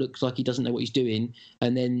 things that looks like he doesn't know what he's doing,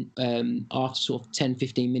 and then after sort of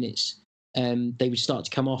 10-15 minutes, they would start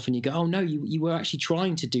to come off, and you go, oh no, you were actually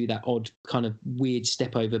trying to do that odd kind of weird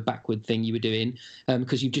step over backward thing you were doing,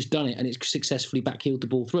 because you've just done it and it's successfully backheeled the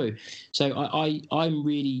ball through. So I'm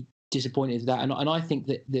really disappointed with that, and I think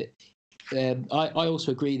that I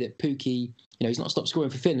also agree that Pukki, he's not stopped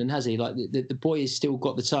scoring for Finland, has he? Like the boy has still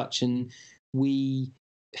got the touch, and we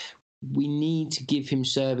need to give him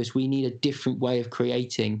service. We need a different way of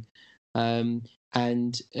creating. But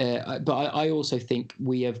I also think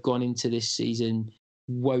we have gone into this season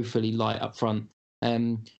woefully light up front.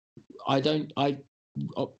 I don't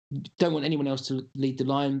want anyone else to lead the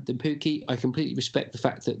line than Pukki. I completely respect the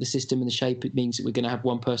fact that the system and the shape, it means that we're going to have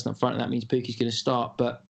one person up front, and that means Pukki's going to start.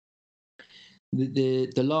 But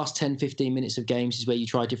the last 10-15 minutes of games is where you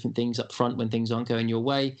try different things up front when things aren't going your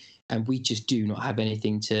way, and we just do not have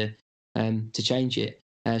anything to change it.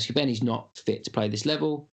 Skabeni's not fit to play this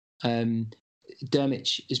level.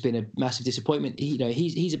 Dermich has been a massive disappointment.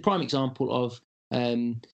 He's a prime example of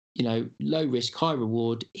low risk, high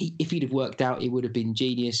reward. If he'd have worked out, it would have been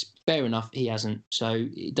genius. Fair enough, he hasn't. So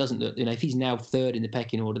it doesn't look, if he's now third in the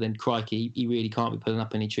pecking order, then crikey, he really can't be pulling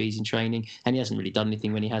up any trees in training. And he hasn't really done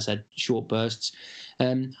anything when he has had short bursts.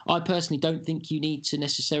 I personally don't think you need to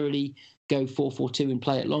necessarily go 4-4-2 and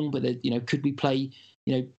play it long. But could we play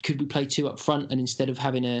two up front, and instead of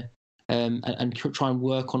having and try and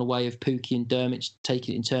work on a way of Pookie and Dermot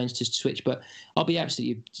taking it in turns to switch. But I'll be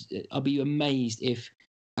amazed if,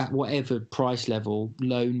 at whatever price level,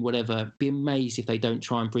 loan, whatever, be amazed if they don't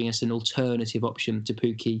try and bring us an alternative option to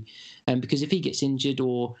Pookie. Because if he gets injured,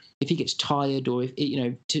 or if he gets tired, or if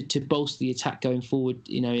to bolster the attack going forward,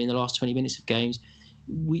 in the last 20 minutes of games,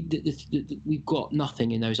 we've got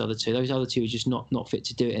nothing in those other two. Those other two are just not fit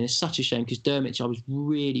to do it, and it's such a shame because Dermot, I was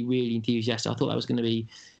really, really enthusiastic. I thought that was going to be,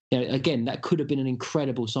 again, that could have been an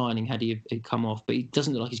incredible signing had he come off, but he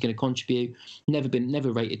doesn't look like he's going to contribute.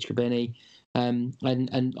 Never rated Tribeni. And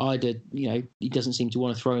Ida, he doesn't seem to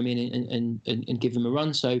want to throw him in and give him a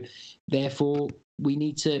run. So therefore, we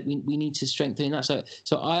need to strengthen that.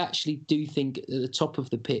 So I actually do think at the top of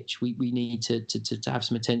the pitch we need to have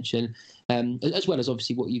some attention, as well as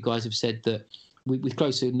obviously what you guys have said, that with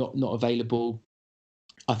Klose not available,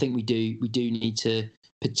 I think we do need to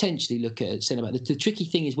potentially look at centre back. The tricky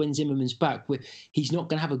thing is when Zimmerman's back, he's not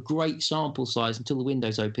going to have a great sample size until the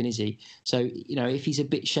window's open, is he? So if he's a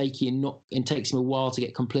bit shaky and takes him a while to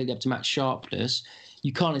get completely up to match sharpness,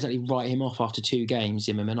 you can't exactly write him off after 2 games,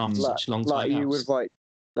 Zimmerman, after such a long time. Like you would write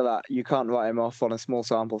that, you can't write him off on a small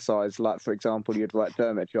sample size. Like, for example, you'd write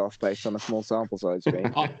Dermot off based on a small sample size.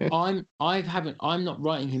 I'm not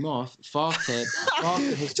writing him off. Farke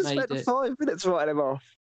has just made spent 5 minutes writing him off.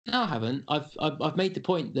 No, I haven't. I've made the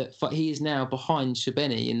point that he is now behind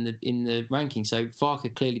Shabeni in the ranking, so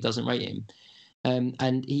Farke clearly doesn't rate him. And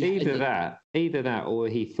either that, or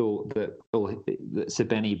he thought that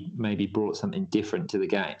Sabeni maybe brought something different to the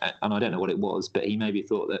game, and I don't know what it was, but he maybe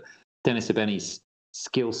thought that Dennis Sabeni's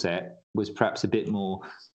skill set was perhaps a bit more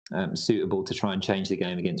suitable to try and change the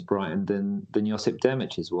game against Brighton than Josip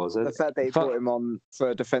Dermić's was. The fact that he brought him on for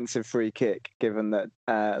a defensive free kick, given that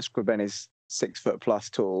Scribeni's 6 foot plus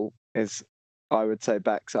tall, is, I would say,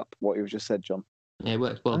 backs up what you've just said, John. Yeah, it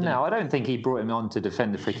worked well. No, I don't think he brought him on to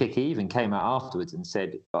defend the free kick. He even came out afterwards and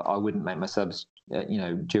said, "I wouldn't make my subs,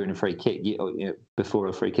 during a free kick, before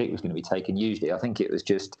a free kick was going to be taken." Usually, I think it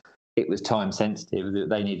was time sensitive that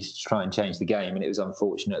they needed to try and change the game, and it was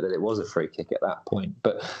unfortunate that it was a free kick at that point.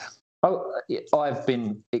 But I've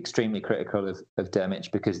been extremely critical of Dermot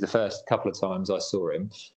because the first couple of times I saw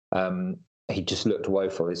him, he just looked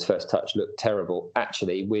woeful. His first touch looked terrible.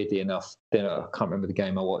 Actually, weirdly enough, then I can't remember the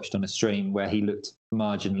game I watched on a stream where he looked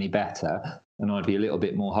marginally better, and I'd be a little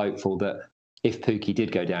bit more hopeful that if Pookie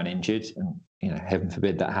did go down injured, and heaven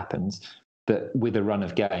forbid that happens, that with a run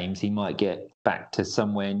of games he might get back to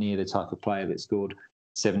somewhere near the type of player that scored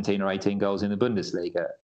 17 or 18 goals in the Bundesliga.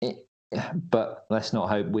 But let's not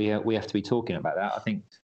hope we have to be talking about that. I think,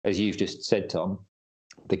 as you've just said, Tom,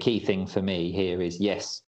 the key thing for me here is,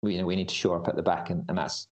 yes, we need to shore up at the back, and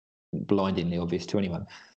that's blindingly obvious to anyone.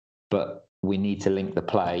 But we need to link the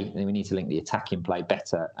play, and we need to link the attacking play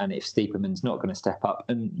better. And if Stiepermann's not going to step up,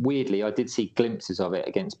 and weirdly, I did see glimpses of it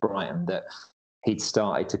against Brighton, that he'd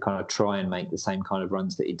started to kind of try and make the same kind of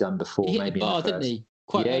runs that he'd done before. He hit maybe the bar, didn't he?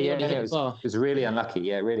 Quite it was really unlucky.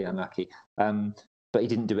 Yeah, really unlucky. But he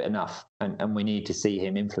didn't do it enough, and we need to see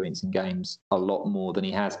him influencing games a lot more than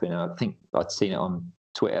he has been. I think I'd seen it on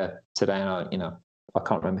Twitter today, and I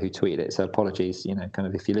can't remember who tweeted it, so apologies, kind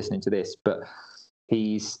of if you're listening to this, but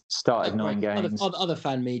he's started 9 games. Other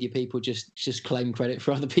fan media people just claim credit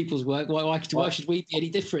for other people's work. Why should we be any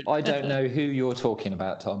different? I don't know who you're talking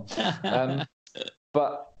about, Tom.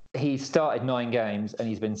 But he's started 9 games and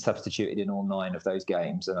he's been substituted in all 9 of those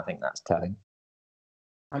games, and I think that's telling.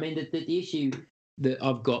 I mean, the issue that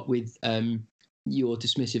I've got with your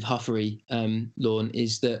dismissive huffery, Lorne,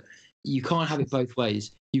 is that you can't have it both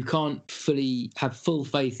ways. You can't have full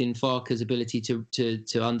faith in Farke's ability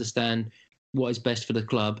to understand what is best for the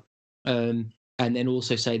club, and then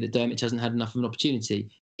also say that Dermot hasn't had enough of an opportunity.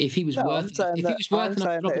 If he was worth enough of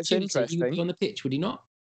an opportunity, he would be on the pitch, would he not?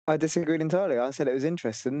 I disagreed entirely. I said it was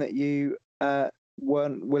interesting that you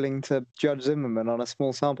weren't willing to judge Zimmerman on a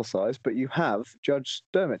small sample size, but you have judged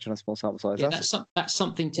Dermot on a small sample size. Yeah, that's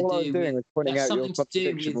something to do. All I was doing was pointing out your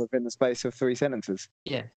contradiction within the space of 3 sentences.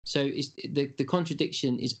 Yeah, so the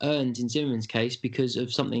contradiction is earned in Zimmerman's case because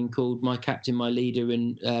of something called my captain, my leader,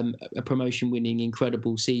 and a promotion-winning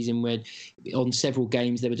incredible season where on several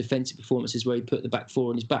games there were defensive performances where he put the back 4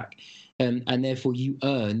 on his back. And therefore you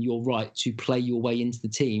earn your right to play your way into the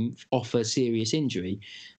team off a serious injury.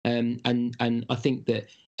 And I think that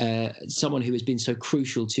someone who has been so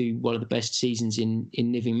crucial to one of the best seasons in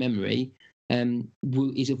living memory,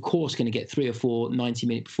 is of course going to get 3 or 4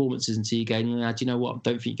 90-minute performances until you go, do you know what? I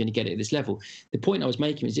don't think you're going to get it at this level. The point I was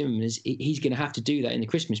making with Zimmerman is he's going to have to do that in the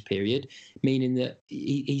Christmas period, meaning that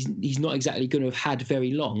he's not exactly going to have had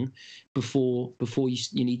very long before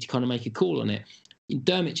you need to kind of make a call on it.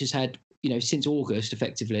 Dermot has had, since August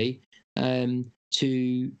effectively, I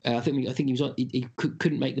think he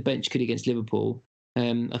couldn't make the bench, could he, against Liverpool.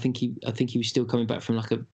 I think he was still coming back from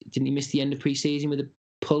didn't he miss the end of pre-season with a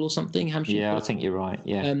pull or something? Hamstring pull? I think you're right.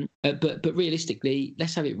 Yeah. But realistically,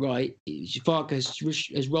 let's have it right. Farke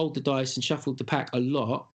has rolled the dice and shuffled the pack a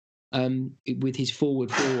lot with his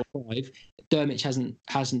forward 4 or 5. Dermot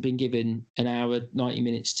hasn't been given an hour, 90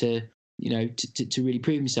 minutes to really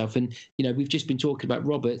prove himself. And we've just been talking about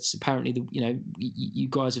Roberts. Apparently, you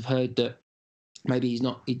guys have heard that maybe he's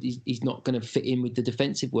not going to fit in with the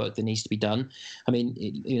defensive work that needs to be done. I mean,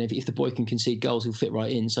 if the boy can concede goals, he'll fit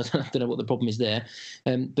right in. So I don't know what the problem is there.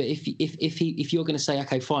 But if you're going to say,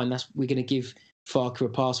 okay, fine, we're going to give Farke a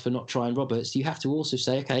pass for not trying Roberts, you have to also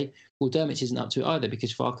say, okay, well, Dermot isn't up to it either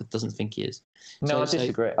because Farke doesn't think he is. No, I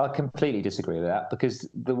disagree. I completely disagree with that, because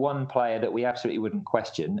the one player that we absolutely wouldn't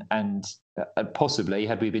question, and possibly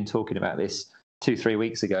had we been talking about this 2-3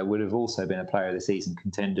 weeks ago, would have also been a player of the season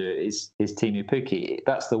contender, is Timu Pukki.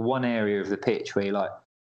 That's the one area of the pitch where you're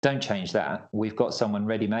don't change that. We've got someone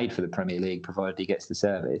ready-made for the Premier League, provided he gets the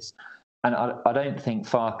service. And I don't think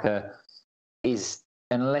Farke is,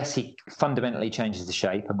 unless he fundamentally changes the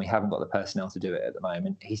shape, and we haven't got the personnel to do it at the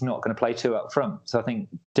moment, he's not going to play 2 up front. So I think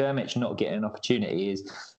Dermot not getting an opportunity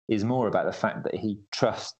is more about the fact that he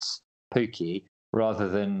trusts Pukki rather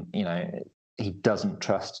than, he doesn't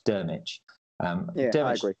trust Dermot. I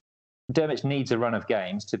agree. Dermot needs a run of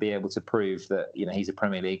games to be able to prove that he's a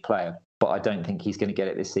Premier League player, but I don't think he's going to get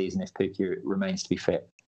it this season if Pukki remains to be fit.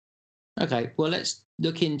 Okay, well, let's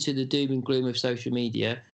look into the doom and gloom of social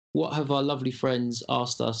media. What have our lovely friends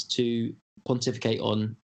asked us to pontificate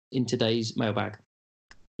on in today's mailbag?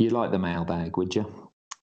 You like the mailbag, would you?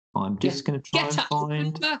 I'm just going to try and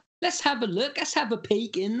find... Let's have a look. Let's have a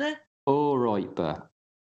peek in there. All right, but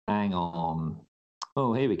hang on.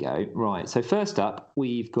 Oh, here we go. Right. So first up,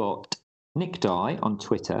 we've got Nick Dye on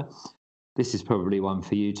Twitter. This is probably one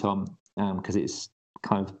for you, Tom, because it's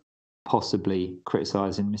kind of possibly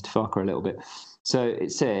criticising Mr. Farke a little bit. So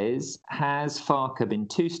it says, has Farke been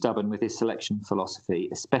too stubborn with his selection philosophy,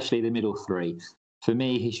 especially the middle 3? For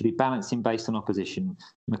me, he should be balancing based on opposition.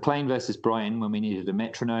 McLean versus Brighton when we needed a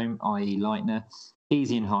metronome, i.e. Leitner.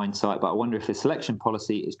 Easy in hindsight, but I wonder if the selection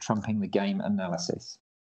policy is trumping the game analysis.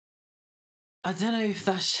 I don't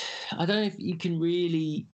know if you can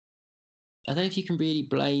really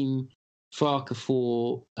blame Farke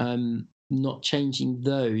for not changing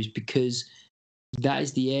those, because that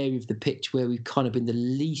is the area of the pitch where we've kind of been the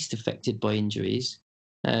least affected by injuries.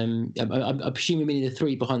 I presume meaning the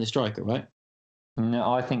 3 behind the striker, right?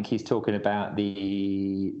 No, I think he's talking about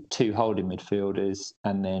the 2 holding midfielders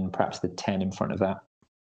and then perhaps the 10 in front of that.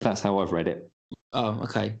 That's how I've read it. Oh,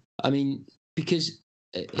 okay. I mean, because...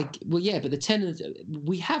 but the 10.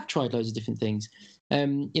 We have tried loads of different things.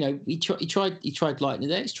 He tried Leitner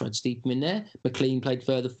there. He's tried Steepman in there. McLean played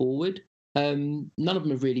further forward. None of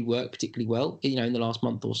them have really worked particularly well. In the last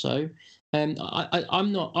month or so. I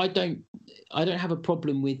don't have a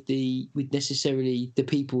problem with necessarily the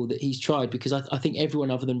people that he's tried, because I think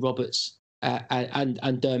everyone other than Roberts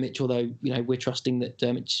and Dermot, although we're trusting that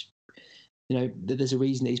Dermot's. That there's a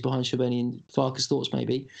reason that he's behind Shabani and Farke's thoughts,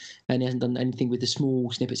 maybe, and he hasn't done anything with the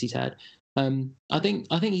small snippets he's had. I think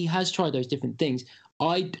he has tried those different things.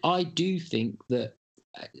 I do think that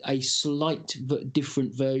a slight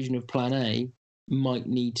different version of Plan A might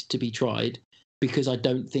need to be tried, because I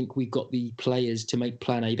don't think we've got the players to make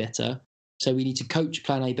Plan A better. So we need to coach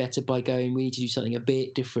Plan A better by going, we need to do something a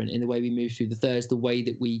bit different in the way we move through the thirds, the way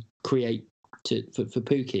that we create for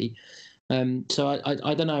Pukki. So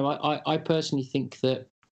I don't know. I personally think that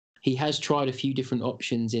he has tried a few different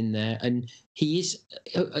options in there, and he's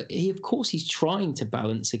trying to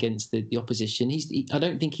balance against the opposition. I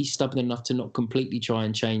don't think he's stubborn enough to not completely try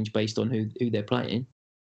and change based on who they're playing.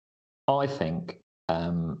 I think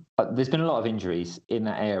there's been a lot of injuries in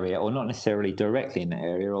that area, or not necessarily directly in that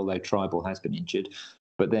area, although Tribal has been injured.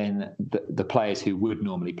 But then the players who would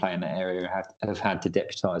normally play in that area have had to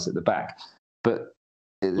deputise at the back. But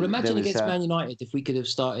well, imagine against Man United if we could have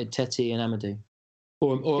started Tete and Amadou,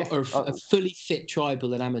 or a fully fit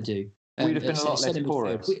Tribal and Amadou. We'd have been a lot less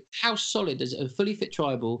porous. How solid is a fully fit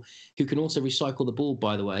Tribal who can also recycle the ball,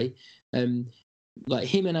 by the way? Like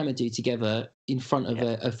him and Amadou together in front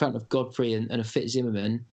of Godfrey and a fit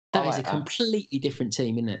Zimmerman. That is a completely different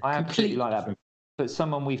team, isn't it? I absolutely like that. But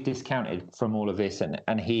someone we've discounted from all of this,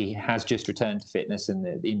 and he has just returned to fitness, and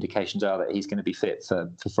the indications are that he's going to be fit for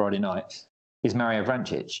Friday night, is Mario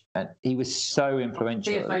Vrancic. And he was so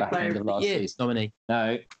influential at the back end of last season. Nominee.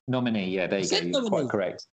 No, nominee. Yeah, there you go. You're quite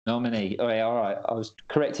correct. Nominee. Oh, yeah, all right. I was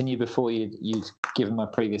correcting you before you'd given my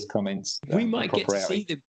previous comments. We might get to see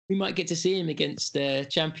them. We might get to see him against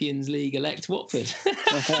Champions League elect Watford.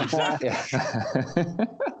 Exactly.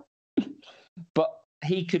 But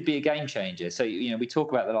he could be a game changer. So, we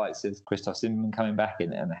talk about the likes of Christoph Zimmermann coming back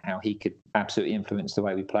and how he could absolutely influence the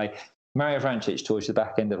way we play. Mario Vrancic towards the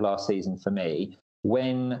back end of last season for me,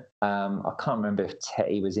 when I can't remember if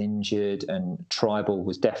Tetty was injured and Tribal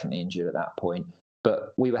was definitely injured at that point,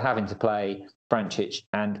 but we were having to play Vrancic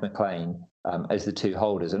and McLean as the two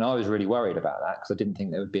holders. And I was really worried about that because I didn't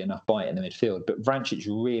think there would be enough bite in the midfield. But Vrancic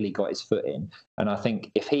really got his foot in. And I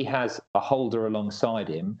think if he has a holder alongside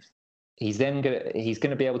him, he's going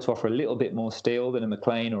to be able to offer a little bit more steel than a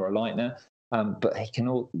McLean or a Leitner. But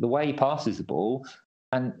the way he passes the ball,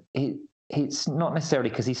 and it's not necessarily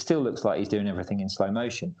because he still looks like he's doing everything in slow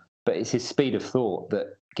motion, but it's his speed of thought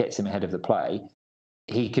that gets him ahead of the play.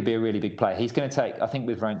 He could be a really big player. He's going to take, I think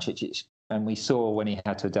with Vrancic, and we saw when he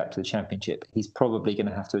had to adapt to the Championship, he's probably going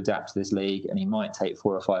to have to adapt to this league, and he might take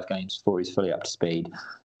 4 or 5 games before he's fully up to speed.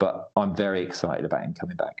 But I'm very excited about him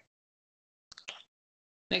coming back.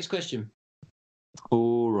 Next question.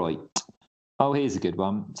 All right. Oh, here's a good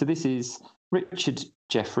one. So this is Richard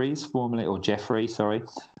Jeffries, formerly of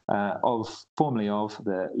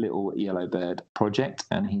the Little Yellow Bird Project,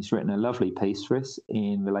 and he's written a lovely piece for us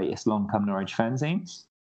in the latest Long Come Norwich fanzine.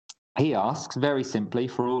 He asks, very simply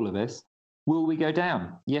for all of us, will we go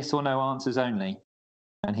down? Yes or no answers only.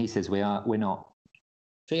 And he says we're not.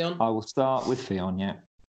 Fionn? I will start with Fionn, yeah.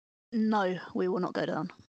 No, we will not go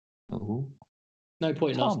down. Ooh. No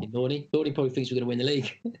point in asking Lordy. Lordy probably thinks we're going to win the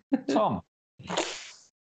league. Tom?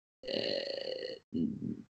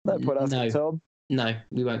 No point asking Tom. No,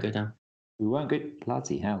 we won't go down. We won't go.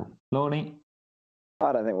 Bloody hell. Lordy?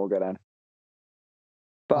 I don't think we'll go down.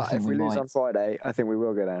 But if we lose on Friday, I think we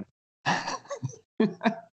will go down.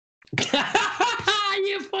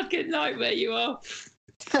 You fucking nightmare, you are.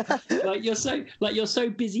 you're so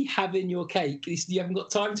busy having your cake, you haven't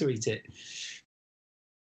got time to eat it.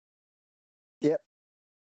 Yep.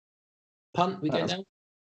 Punt, we go down?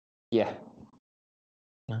 Yeah.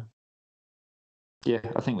 No. Yeah,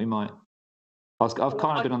 I think we might. I've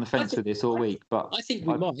kind of been on the fence with this all week, but I think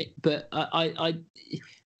we might. But if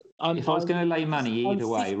I was going to lay money either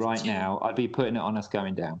way right now, I'd be putting it on us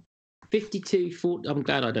going down. 52-40. I'm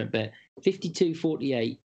glad I don't bet.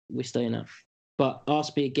 52-48. We're staying up. But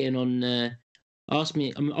ask me again on. Ask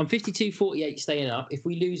me. I'm 52-48 staying up. If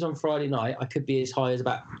we lose on Friday night, I could be as high as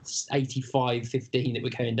about 85-15 that we're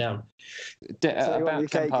going down. About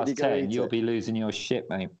 10:10, you'll be losing your shit,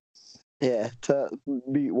 mate. Yeah, to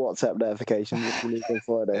mute WhatsApp notifications if you leave on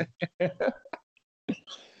Friday.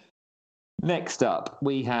 Next up,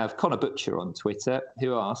 we have Connor Butcher on Twitter,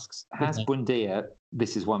 who asks, has Buendia,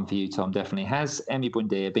 this is one for you, Tom, definitely, has Emi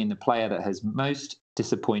Buendia been the player that has most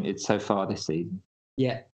disappointed so far this season?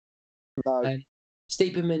 Yeah. No.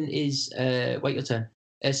 Stiepermann is, wait your turn.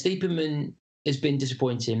 Stiepermann has been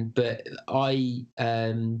disappointing, but I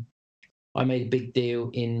made a big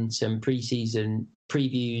deal in some pre-season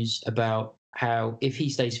previews about how if he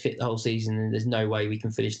stays fit the whole season, then there's no way we can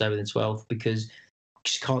finish lower than 12 because I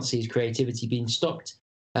just can't see his creativity being stopped.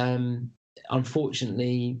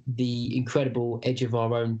 Unfortunately, the incredible edge of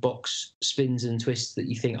our own box spins and twists that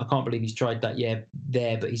you think, I can't believe he's tried that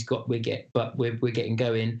there, but we're getting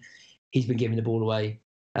going. He's been giving the ball away,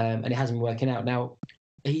 and it hasn't been working out. Now,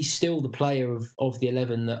 he's still the player of the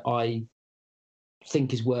 11 that I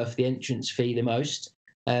think is worth the entrance fee the most.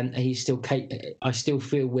 And he's still. I still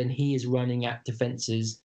feel when he is running at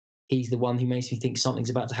defences, he's the one who makes me think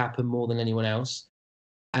something's about to happen more than anyone else.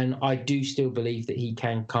 And I do still believe that he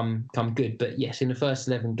can come good. But yes, in the first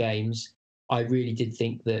 11 games, I really did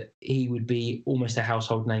think that he would be almost a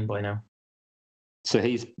household name by now. So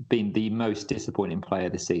he's been the most disappointing player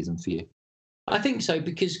this season for you? I think so,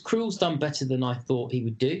 because Krul's done better than I thought he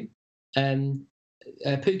would do.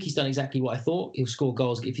 Pookie's done exactly what I thought. He'll score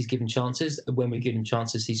goals if he's given chances. When we give him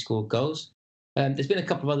chances, he scored goals. There's been a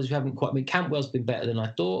couple of others who haven't quite. I mean, Cantwell's been better than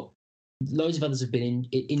I thought. Loads of others have been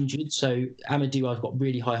injured. So Amadou, I've got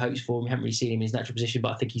really high hopes for him. We haven't really seen him in his natural position,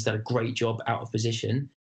 but I think he's done a great job out of position.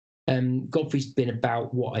 Godfrey's been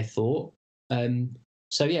about what I thought.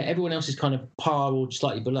 So yeah, everyone else is kind of par or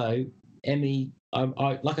slightly below. Emi,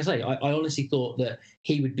 I honestly thought that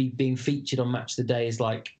he would be being featured on Match of the Day as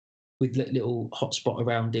like with little hotspot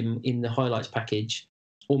around him in the highlights package.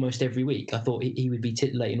 almost every week. I thought he would be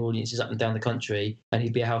titillating audiences up and down the country, and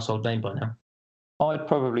he'd be a household name by now. I'd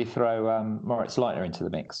probably throw Moritz Leitner into the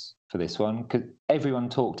mix for this one, because everyone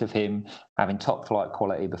talked of him having top flight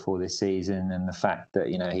quality before this season, and the fact that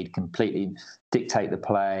he'd completely dictate the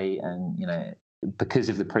play, and because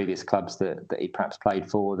of the previous clubs that he perhaps played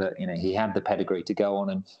for, that he had the pedigree to go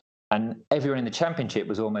on, and everyone in the Championship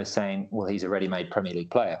was almost saying, well, he's a ready-made Premier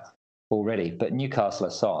League player already. But Newcastle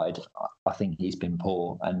aside, I think he's been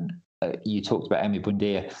poor. And you talked about Emi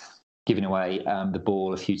Buendia giving away the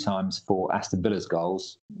ball a few times for Aston Villa's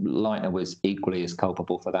goals. Leitner was equally as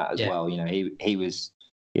culpable for that as well. He was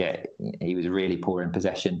really poor in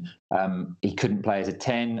possession. He couldn't play as a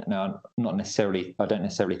 10. No, not necessarily. I don't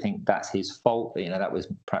necessarily think that's his fault. That was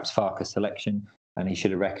perhaps Farke's selection, and he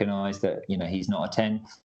should have recognised that he's not a 10.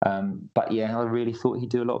 But yeah, I really thought he'd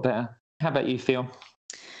do a lot better. How about you, Phil?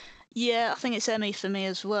 Yeah, I think it's Emi for me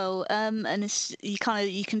as well. And you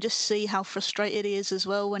can just see how frustrated he is as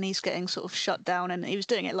well when he's getting sort of shut down. And he was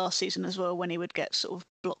doing it last season as well when he would get sort of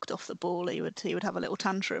blocked off the ball. He would have a little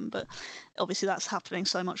tantrum, but obviously that's happening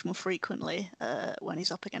so much more frequently when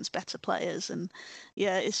he's up against better players. And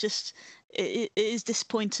yeah, it's just it is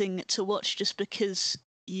disappointing to watch just because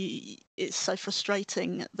it's so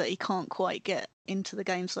frustrating that he can't quite get into the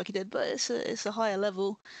games like he did, but it's a higher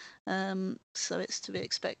level, so it's to be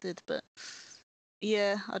expected. But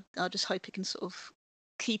yeah, I just hope he can sort of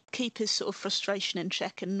keep his sort of frustration in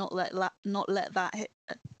check and not let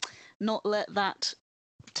that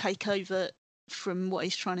take over from what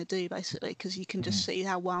he's trying to do, basically, because you can just see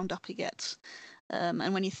how wound up he gets.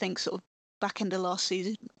 And when you think sort of back end of last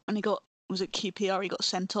season when he was at QPR, he got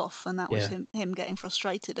sent off, and that was him getting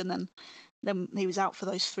frustrated, and then he was out for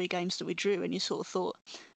those 3 games that we drew, and you sort of thought,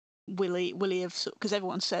 will he have, because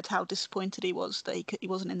everyone said how disappointed he was that he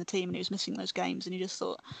wasn't in the team and he was missing those games, and you just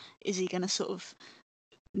thought, is he going to sort of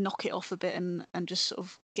knock it off a bit and just sort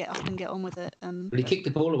of get up and get on with it? And he kicked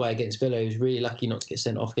the ball away against Villa. He was really lucky not to get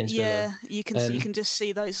sent off against Villa. Yeah, you can just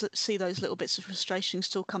see those little bits of frustration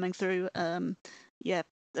still coming through.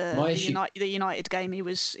 The United game, he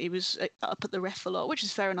was up at the ref a lot, which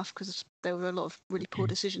is fair enough because there were a lot of really poor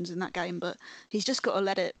decisions in that game. But he's just got to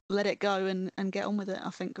let it go and get on with it, I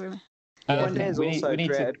think, really. Buendia's also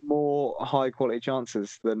created more high quality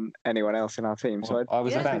chances than anyone else in our team. So I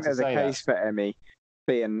think there's a case for Emi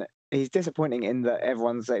being. He's disappointing in that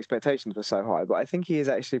everyone's expectations were so high, but I think he is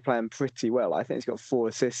actually playing pretty well. I think he's got 4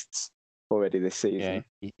 assists already this season.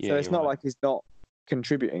 So it's not like he's not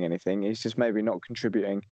contributing anything. He's just maybe not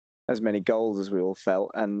contributing as many goals as we all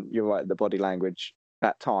felt. And you're right, the body language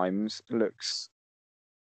at times looks,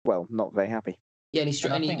 well, not very happy. Yeah, and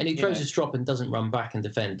he throws a strop and doesn't run back and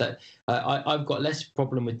defend. That I've got less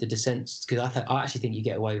problem with the dissents, because I actually think you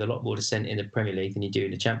get away with a lot more dissent in the Premier League than you do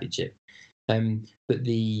in the Championship. But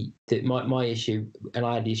my issue, and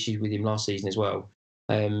I had the issue with him last season as well,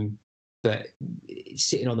 but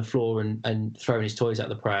sitting on the floor and throwing his toys out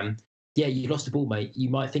the pram. Yeah, you lost the ball, mate. You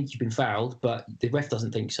might think you've been fouled, but the ref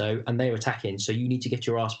doesn't think so, and they're attacking. So you need to get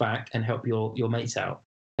your ass back and help your mates out.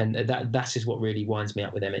 And that's just what really winds me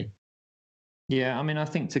up with Emi. Yeah, I mean, I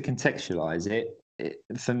think to contextualise it,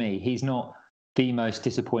 for me, he's not the most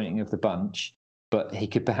disappointing of the bunch, but he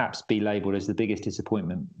could perhaps be labelled as the biggest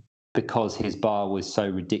disappointment because his bar was so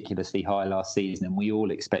ridiculously high last season, and we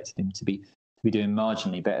all expected him to be doing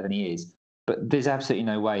marginally better than he is. But there's absolutely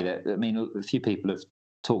no way that, I mean, a few people have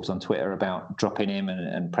talked on Twitter about dropping him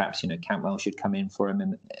and perhaps, Cantwell should come in for him.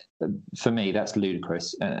 And for me, that's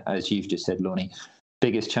ludicrous. As you've just said, Lonnie,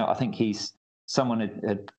 biggest chance. I think someone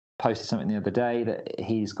had posted something the other day that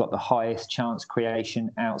he's got the highest chance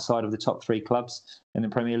creation outside of the top 3 clubs in the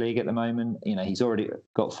Premier League at the moment. He's already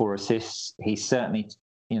got 4 assists. He's certainly,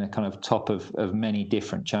 kind of top of many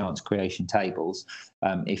different chance creation tables,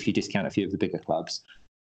 if you discount a few of the bigger clubs.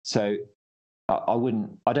 So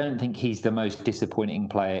I don't think he's the most disappointing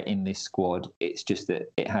player in this squad. It's just that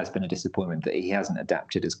it has been a disappointment that he hasn't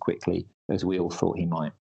adapted as quickly as we all thought he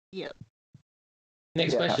might. Yep.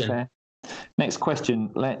 Next question. Next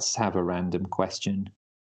question. Let's have a random question.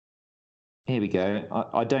 Here we go.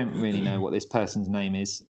 I don't really know what this person's name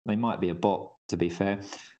is. They might be a bot, to be fair.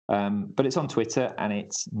 But it's on Twitter, and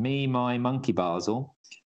it's my monkey Basel,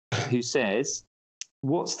 who says,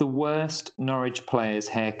 what's the worst Norwich player's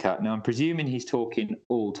haircut? Now, I'm presuming he's talking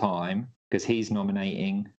all time because he's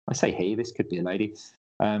nominating, I say he, this could be a lady,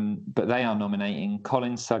 but they are nominating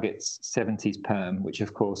Colin Suggett's 70s perm, which,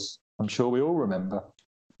 of course, I'm sure we all remember.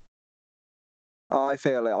 I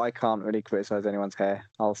feel I can't really criticise anyone's hair.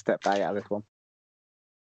 I'll step back out of this one.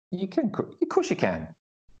 You can. Of course you can.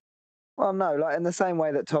 Well, no, like in the same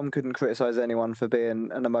way that Tom couldn't criticise anyone for being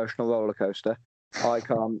an emotional roller coaster, I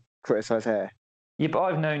can't criticise hair. Yeah, but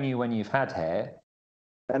I've known you when you've had hair.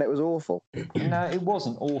 And it was awful. No, it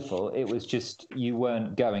wasn't awful. It was just you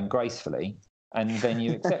weren't going gracefully, and then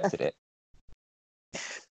you accepted it.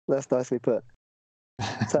 That's nicely put.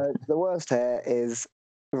 So the worst hair is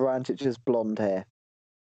Vrancic's blonde hair.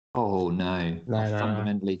 Oh no! I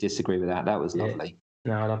fundamentally disagree with that. That was lovely.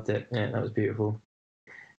 No, I loved it. Yeah, that was beautiful.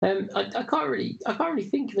 I can't really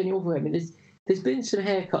think of any other. I mean, there's been some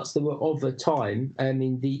haircuts that were of a time. I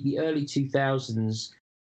mean, the early 2000s.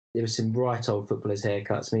 There were some right old footballers'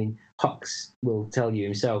 haircuts. I mean, Hux will tell you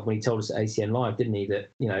himself when he told us at ACN Live, didn't he,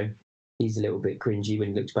 that, he's a little bit cringy when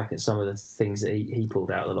he looks back at some of the things that he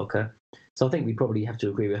pulled out of the locker. So I think we probably have to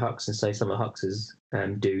agree with Hux and say some of Hux's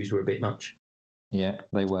do's were a bit much. Yeah,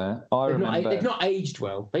 they were. They've not aged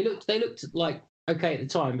well. They looked like okay at the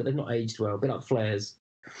time, but they've not aged well. A bit like flares.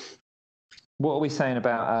 What are we saying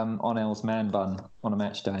about Onel's man bun on a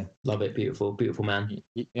match day? Love it. Beautiful, beautiful man.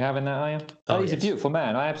 You having that, are you? Oh, he's a beautiful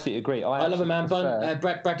man. I absolutely agree. I love a man bun.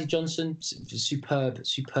 Bradley Johnson, superb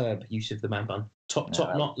use of the man bun. Top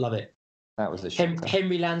knot, love it. That was a shocker.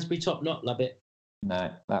 Henry Lansbury, top knot, love it.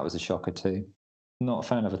 No, that was a shocker too. Not a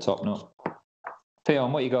fan of a top knot.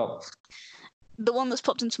 Theon, what you got? The one that's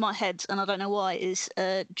popped into my head, and I don't know why, is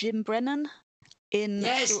Jim Brennan. In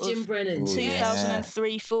Jim Brennan,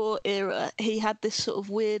 2003-4 era, he had this sort of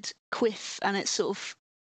weird quiff, and it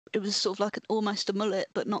was sort of like almost a mullet,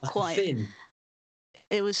 but not like quite. A fin.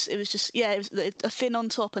 It was just it was a fin on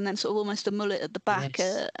top, and then sort of almost a mullet at the back,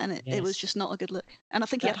 and it was just not a good look. And I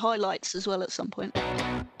think he had highlights as well at some point.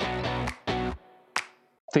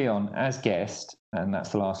 Theon, as guest, and that's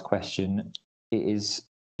the last question. It is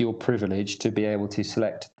your privilege to be able to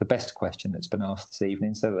select the best question that's been asked this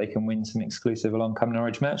evening so that they can win some exclusive Along Come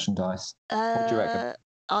Norwich merchandise. What do you reckon?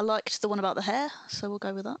 I liked the one about the hair, so we'll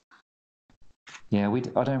go with that. Yeah,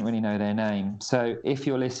 I don't really know their name. So if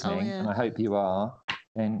you're listening, and I hope you are,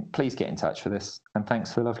 then please get in touch with us. And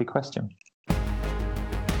thanks for the lovely question.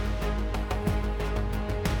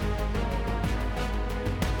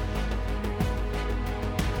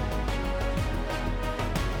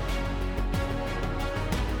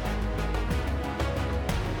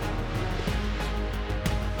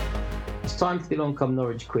 Time for the Along Come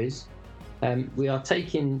Norwich quiz. We are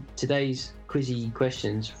taking today's quizzy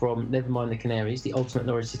questions from Never Mind the Canaries, the Ultimate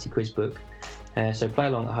Norwich City quiz book. So play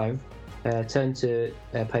along at home. Turn to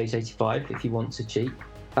page 85 if you want to cheat.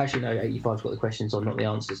 Actually, no, 85's got the questions on, not the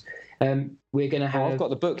answers. We're going to have. I've got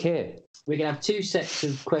the book here. We're going to have two sets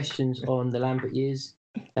of questions on the Lambert years,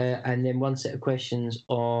 and then one set of questions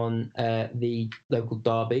on the local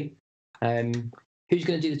derby. Who's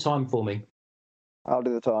going to do the time for me? I'll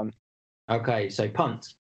do the time. Okay, so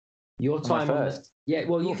punt. Your time on first. You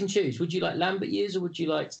can choose. Would you like Lambert years or would you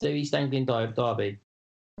like to do East Anglian Derby?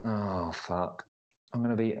 Oh fuck! I'm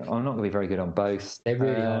not gonna be very good on both. They're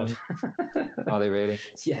really hard. Are they really?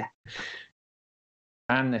 Yeah.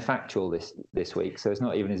 And they're factual this week, so it's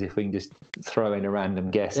not even as if we can just throw in a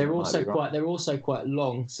random guess. They're also quite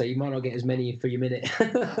long, so you might not get as many for your minute.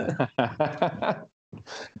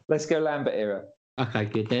 Let's go Lambert era. Okay,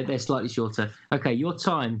 good. They're slightly shorter. Okay, your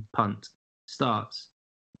time, punt, starts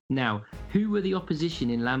now. Who were the opposition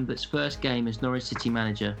in Lambert's first game as Norwich City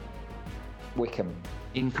manager? Wickham.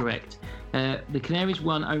 Incorrect. The Canaries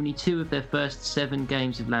won only 2 of their first 7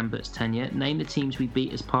 games of Lambert's tenure. Name the teams we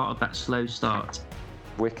beat as part of that slow start.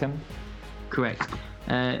 Wickham. Correct.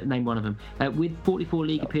 Name one of them. With 44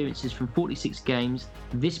 league appearances from 46 games,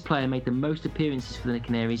 this player made the most appearances for the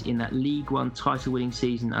Canaries in that League One title-winning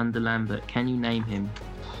season under Lambert. Can you name him?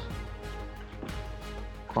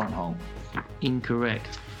 Grant Hall.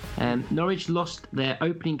 Incorrect. Norwich lost their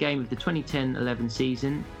opening game of the 2010-11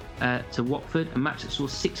 season to Watford, a match that saw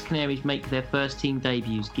 6 Canaries make their first team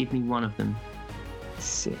debuts. Give me one of them.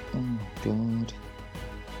 Oh, God.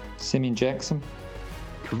 Simeon Jackson.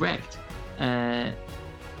 Correct.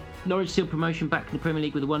 Norwich sealed promotion back to the Premier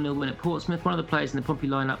League with a 1-0 win at Portsmouth. One of the players in the Pompey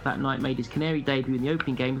lineup that night made his Canary debut in the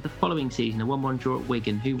opening game of the following season, a 1-1 draw at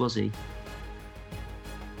Wigan. Who was he?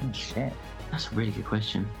 Oh, shit. That's a really good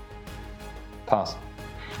question. Pass.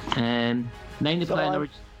 Name the player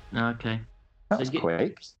Norwich... Oh, okay. That was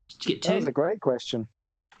quick. Did you get 2? That was a great question.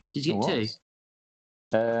 Did you get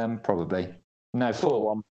 2? Probably. No,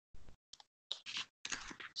 4.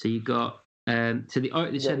 So you got...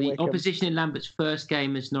 the opposition in Lambert's first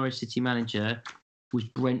game as Norwich City manager was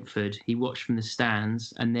Brentford. He watched from the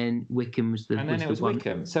stands, and then Wickham was the. And then it was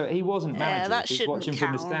Wickham, so he wasn't manager. He was watching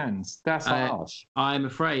from the stands. That's harsh. I'm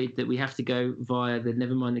afraid that we have to go via the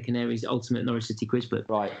Never Mind the Canaries Ultimate Norwich City quiz book.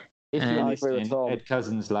 Right. If you're listening, Ed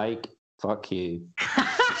Cousins Lake, fuck you.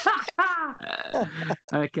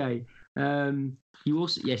 Okay. You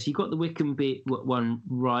also, yes, you got the Wickham bit one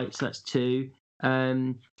right, so that's 2.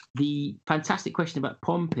 The fantastic question about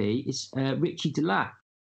Pompey is Richie Delat.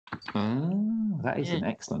 Oh, that is an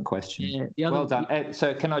excellent question. Yeah, the other, well done. Ed,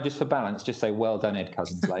 so can I just, for balance, just say well done, Ed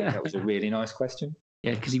Cousins-Lake? That was a really nice question.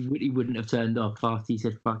 Yeah, because he wouldn't have turned off after he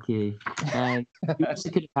said "fuck you." We also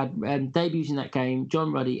could have had debuts in that game: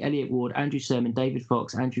 John Ruddy, Elliot Ward, Andrew Sermon, David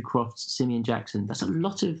Fox, Andrew Crofts, Simeon Jackson. That's a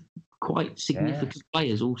lot of quite significant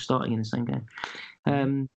players all starting in the same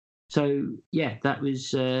game. So yeah, that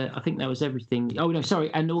was. I think that was everything. Oh no,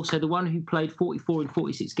 sorry, and also the one who played 44 and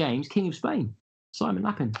 46 games, King of Spain, Simon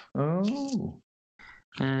Lappin. Oh.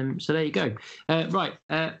 So there you go. Right,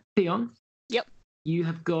 Theon. Yep. You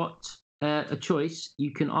have got a choice.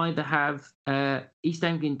 You can either have East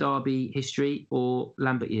Anglian Derby history or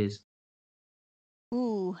Lambert years.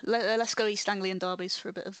 Ooh, let's go East Anglian Derbies for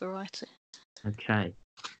a bit of variety. Okay.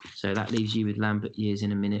 So that leaves you with Lambert years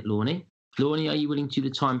in a minute, Lornie. Lornie, are you willing to do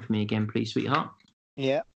the time for me again, please, sweetheart?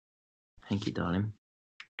 Yeah. Thank you, darling.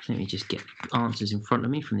 Let me just get answers in front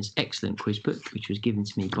of me from this excellent quiz book, which was given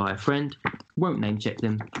to me by a friend. Won't name check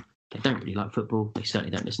them. They don't really like football. They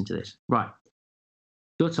certainly don't listen to this. Right.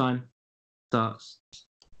 Your time starts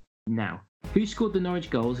now. Who scored the Norwich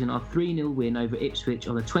goals in our 3-0 win over Ipswich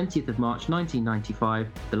on the 20th of March 1995,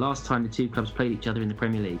 the last time the two clubs played each other in the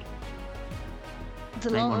Premier League?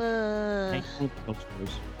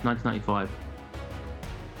 1995.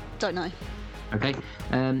 Don't know. Okay.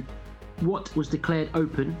 What was declared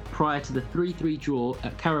open prior to the 3-3 draw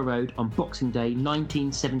at Carrow Road on Boxing Day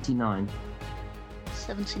 1979?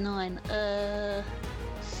 79.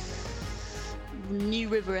 New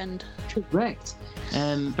River End. Correct.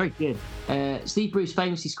 Very good. Steve Bruce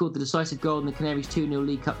famously scored the decisive goal in the Canaries' 2-0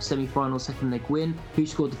 League Cup semi-final second leg win. Who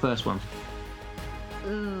scored the first one?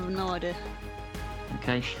 No idea.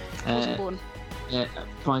 Okay. Wasn't born.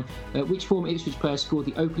 Fine. Which former Ipswich player scored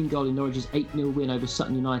the opening goal in Norwich's 8-0 win over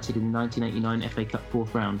Sutton United in the 1989 FA Cup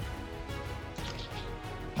fourth round?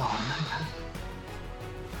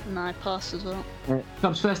 No, pass as well.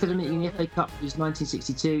 Club's first ever meeting in the FA Cup was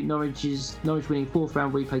 1962. Norwich winning fourth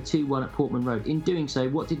round replay 2-1 at Portman Road. In doing so,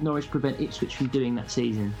 what did Norwich prevent Ipswich from doing that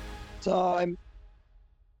season? Time.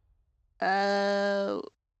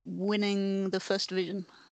 Winning the first division.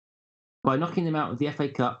 By knocking them out of the FA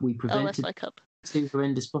Cup, we prevented FA Cup. the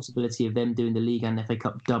horrendous possibility of them doing the league and FA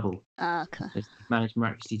Cup double. Okay. They managed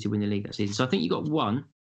miraculously to win the league that season. So I think you got one,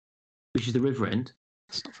 which is the River End.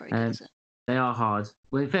 That's not very good, is it? They are hard.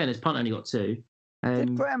 Well, in fairness, Punt only got 2.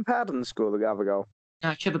 Did Graham Paddon score the other goal?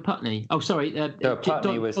 Trevor Putney. Oh, sorry.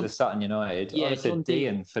 Putney was the Sutton United. Yeah, I said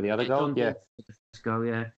Dean for the other goal. Yeah. Goal,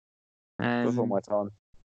 yeah. Before my time.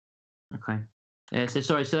 Okay. So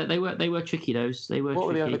sorry. So they were tricky. Those they were. What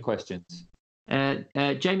tricky. were the other questions?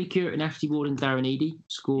 Jamie Curett and Ashley Ward and Darren Eady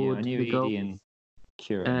scored. Yeah, I knew the goal. Eady and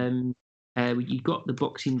Curett. You got the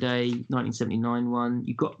Boxing Day 1979 one.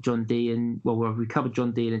 You got John Dean. Well, we covered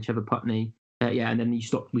John Dean and Trevor Putney. And then we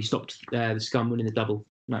stopped the Scum winning the double.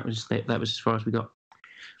 That was as far as we got.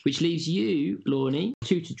 Which leaves you, Lornie,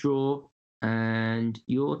 2 to draw, and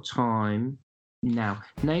your time now.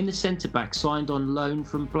 Name the centre back signed on loan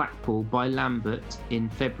from Blackpool by Lambert in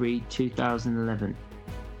February 2011.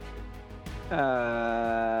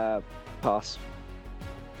 Pass.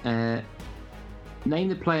 Name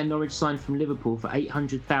the player Norwich signed from Liverpool for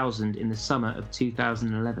 $800,000 in the summer of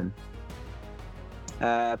 2011.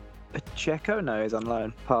 Pacheco? No, he's on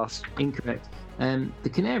loan. Pass. Incorrect. The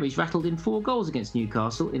Canaries rattled in 4 goals against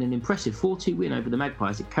Newcastle in an impressive 4-2 win over the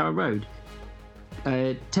Magpies at Carrow Road.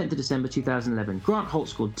 10th of December 2011. Grant Holt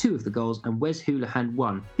scored 2 of the goals and Wes Hoolahan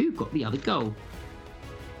 1. Who got the other goal?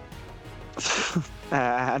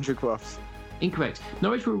 Andrew Crofts. Incorrect.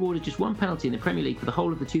 Norwich were awarded just 1 penalty in the Premier League for the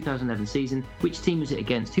whole of the 2011 season. Which team was it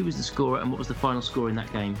against? Who was the scorer and what was the final score in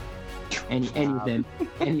that game? Any of them?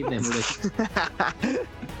 Any of them were there?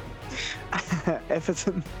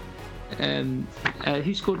 Everton.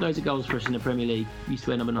 Who scored loads of goals for us in the Premier League? Used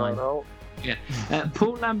to wear number 9. Oh. Yeah.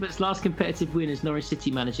 Paul Lambert's last competitive win as Norwich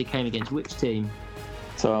City manager came against which team?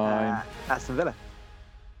 Time. Aston Villa.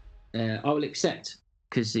 I will accept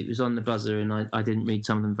because it was on the buzzer and I didn't read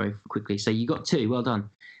some of them very quickly. So you got 2. Well done.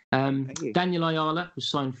 Daniel Ayala was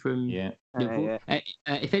signed from Liverpool.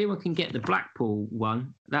 If anyone can get the Blackpool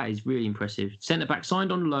one, that is really impressive. Centre back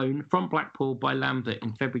signed on loan from Blackpool by Lambert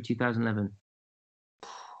in February 2011.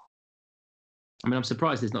 I mean, I'm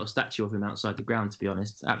surprised there's not a statue of him outside the ground, to be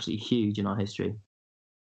honest. It's absolutely huge in our history.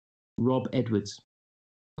 Rob Edwards.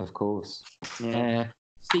 Of course.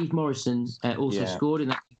 Steve Morrison also scored in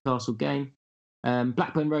that Newcastle game.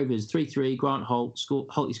 Blackburn Rovers 3-3. Grant Holt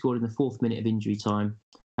scored in the 4th minute of injury time.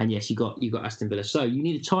 And yes, you got Aston Villa. So you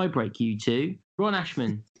need a tie break, you two. Ron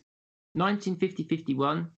Ashman,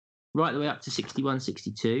 1950-51, right the way up to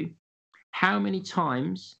 61-62. How many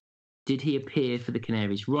times did he appear for the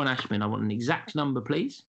Canaries? Ron Ashman, I want an exact number,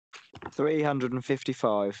 please.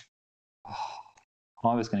 355.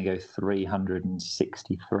 I was going to go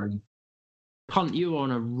 363. Punt, you're on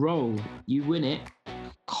a roll. You win it.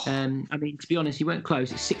 I mean, to be honest, you weren't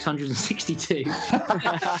close. It's 662.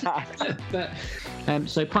 But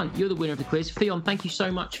so, Punt, you're the winner of the quiz. Fionn, thank you so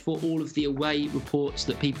much for all of the away reports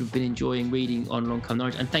that people have been enjoying reading on Long Come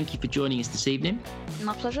Norwich, and thank you for joining us this evening.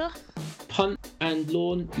 My pleasure. Punt and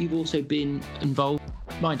Lorne, you've also been involved.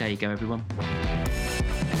 My day you go, everyone.